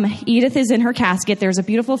 Edith is in her casket. There's a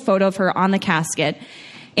beautiful photo of her on the casket.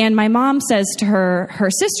 And my mom says to her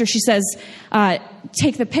sister, she says,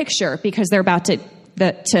 take the picture because they're about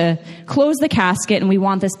to close the casket and we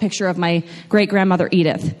want this picture of my great-grandmother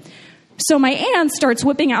Edith. So my aunt starts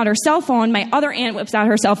whipping out her cell phone. My other aunt whips out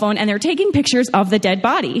her cell phone, and they're taking pictures of the dead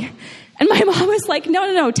body. And my mom was like,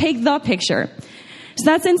 no, take the picture. So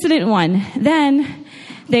that's incident one. Then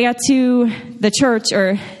they got to the church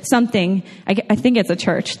or something. I think it's a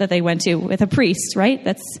church that they went to with a priest, right?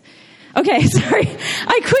 That's... Okay, sorry.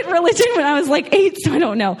 I quit religion when I was 8, so I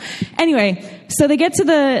don't know. Anyway, so they get to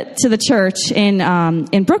the church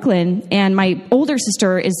in Brooklyn, and my older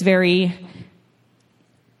sister is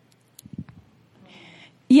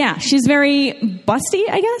she's very busty,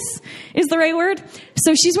 I guess, is the right word.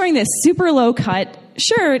 So she's wearing this super low-cut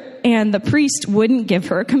shirt, and the priest wouldn't give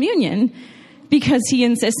her communion because he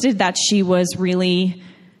insisted that she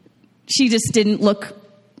just didn't look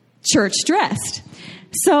church-dressed.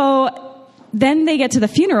 So then they get to the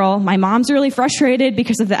funeral. My mom's really frustrated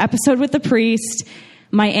because of the episode with the priest.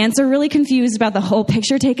 My aunts are really confused about the whole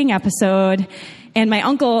picture-taking episode. And my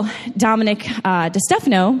uncle, Dominic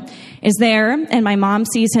DeStefano, is there. And my mom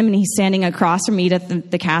sees him, and he's standing across from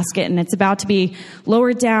Edith, the casket. And it's about to be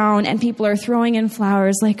lowered down, and people are throwing in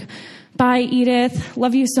flowers like, bye, Edith,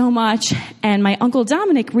 love you so much. And my uncle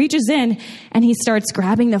Dominic reaches in, and he starts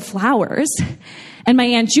grabbing the flowers. And my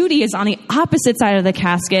Aunt Judy is on the opposite side of the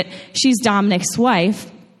casket. She's Dominic's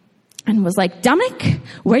wife. And was like, Dominic,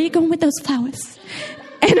 where are you going with those flowers?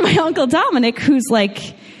 And my Uncle Dominic, who's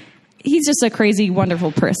he's just a crazy,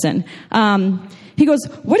 wonderful person. He goes,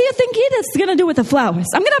 what do you think Edith's going to do with the flowers?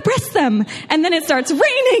 I'm going to press them. And then it starts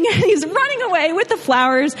raining, and he's running away with the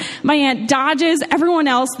flowers. My aunt dodges everyone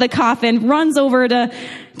else, the coffin, runs over to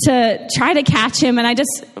try to catch him. And I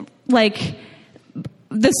just, like,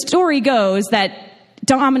 the story goes that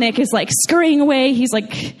Dominic is, like, scurrying away. He's,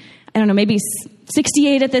 like, I don't know, maybe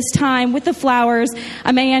 68 at this time with the flowers.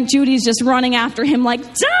 And my Aunt Judy's just running after him like,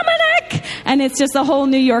 Dominic! And it's just a whole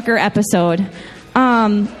New Yorker episode.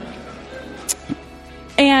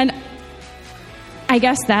 And I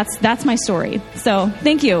guess that's my story. So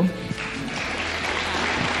thank you.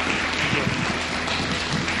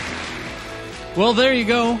 Well, there you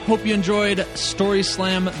go. Hope you enjoyed Story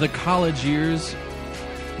Slam The College Years.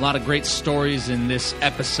 A lot of great stories in this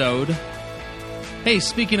episode. Hey,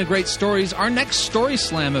 speaking of great stories, our next Story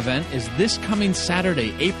Slam event is this coming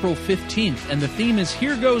Saturday, April 15th, and the theme is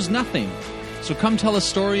Here Goes Nothing. So come tell a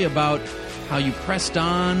story about how you pressed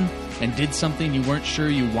on and did something you weren't sure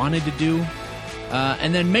you wanted to do.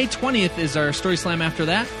 And then May 20th is our Story Slam after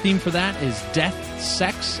that. Theme for that is Death,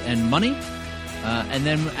 Sex, and Money. And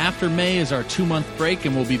then after May is our 2-month break,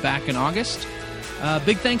 and we'll be back in August.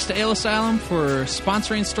 Big thanks to Ale Asylum for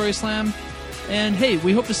sponsoring Story Slam. And hey,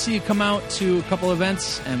 we hope to see you come out to a couple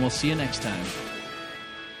events, and we'll see you next time.